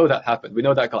 And so we know that happened. We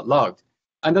know that got logged.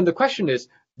 And then the question is,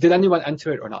 did anyone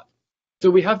enter it or not? So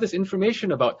we have this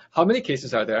information about how many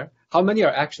cases are there, how many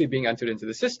are actually being entered into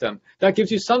the system. That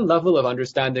gives you some level of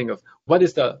understanding of what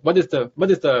is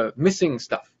the missing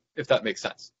stuff, if that makes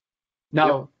sense.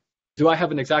 Now, do I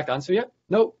have an exact answer yet?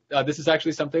 No, this is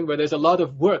actually something where there's a lot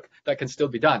of work that can still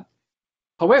be done.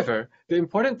 However, the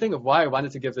important thing of why I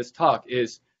wanted to give this talk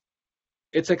is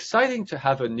it's exciting to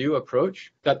have a new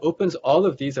approach that opens all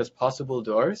of these as possible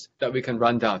doors that we can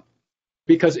run down.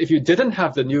 Because if you didn't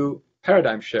have the new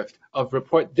paradigm shift of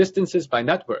report distances by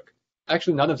network,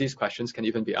 actually none of these questions can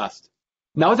even be asked.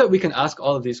 Now that we can ask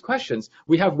all of these questions,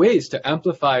 we have ways to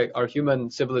amplify our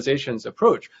human civilization's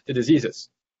approach to diseases.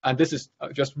 And this is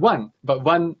just one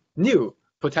new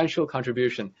potential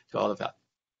contribution to all of that.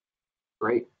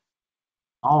 Great.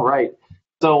 All right.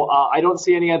 So I don't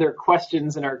see any other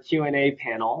questions in our Q&A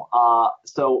panel.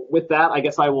 So with that, I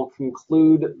guess I will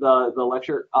conclude the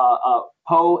lecture.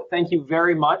 Po, thank you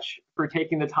very much for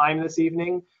taking the time this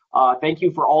evening. Thank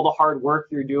you for all the hard work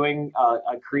you're doing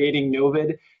creating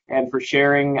NOVID and for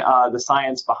sharing the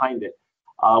science behind it.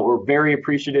 We're very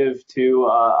appreciative to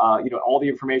all the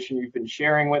information you've been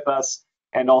sharing with us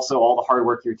and also all the hard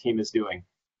work your team is doing.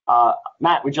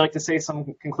 Matt, would you like to say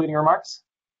some concluding remarks?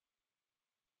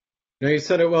 No, you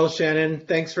said it well, Shannon.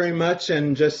 Thanks very much.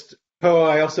 And just, Po,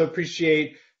 I also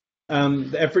appreciate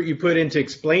the effort you put into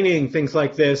explaining things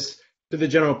like this to the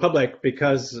general public,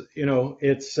 because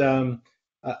it's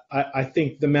I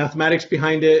think the mathematics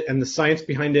behind it and the science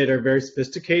behind it are very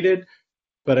sophisticated,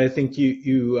 but I think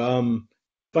you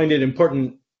find it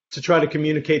important to try to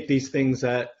communicate these things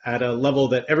at a level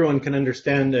that everyone can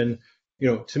understand. And,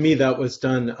 to me, that was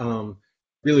done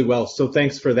really well. So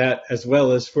thanks for that, as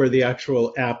well as for the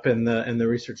actual app and the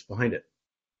research behind it.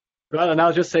 Well, and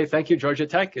I'll just say thank you, Georgia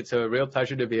Tech. It's a real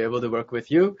pleasure to be able to work with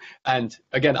you. And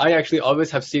again, I actually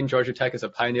always have seen Georgia Tech as a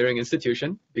pioneering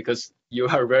institution because you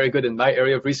are very good in my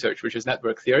area of research, which is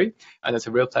network theory. And it's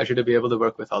a real pleasure to be able to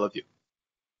work with all of you.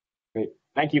 Great.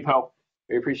 Thank you, Po.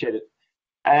 We appreciate it.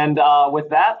 And with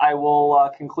that, I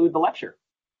will conclude the lecture.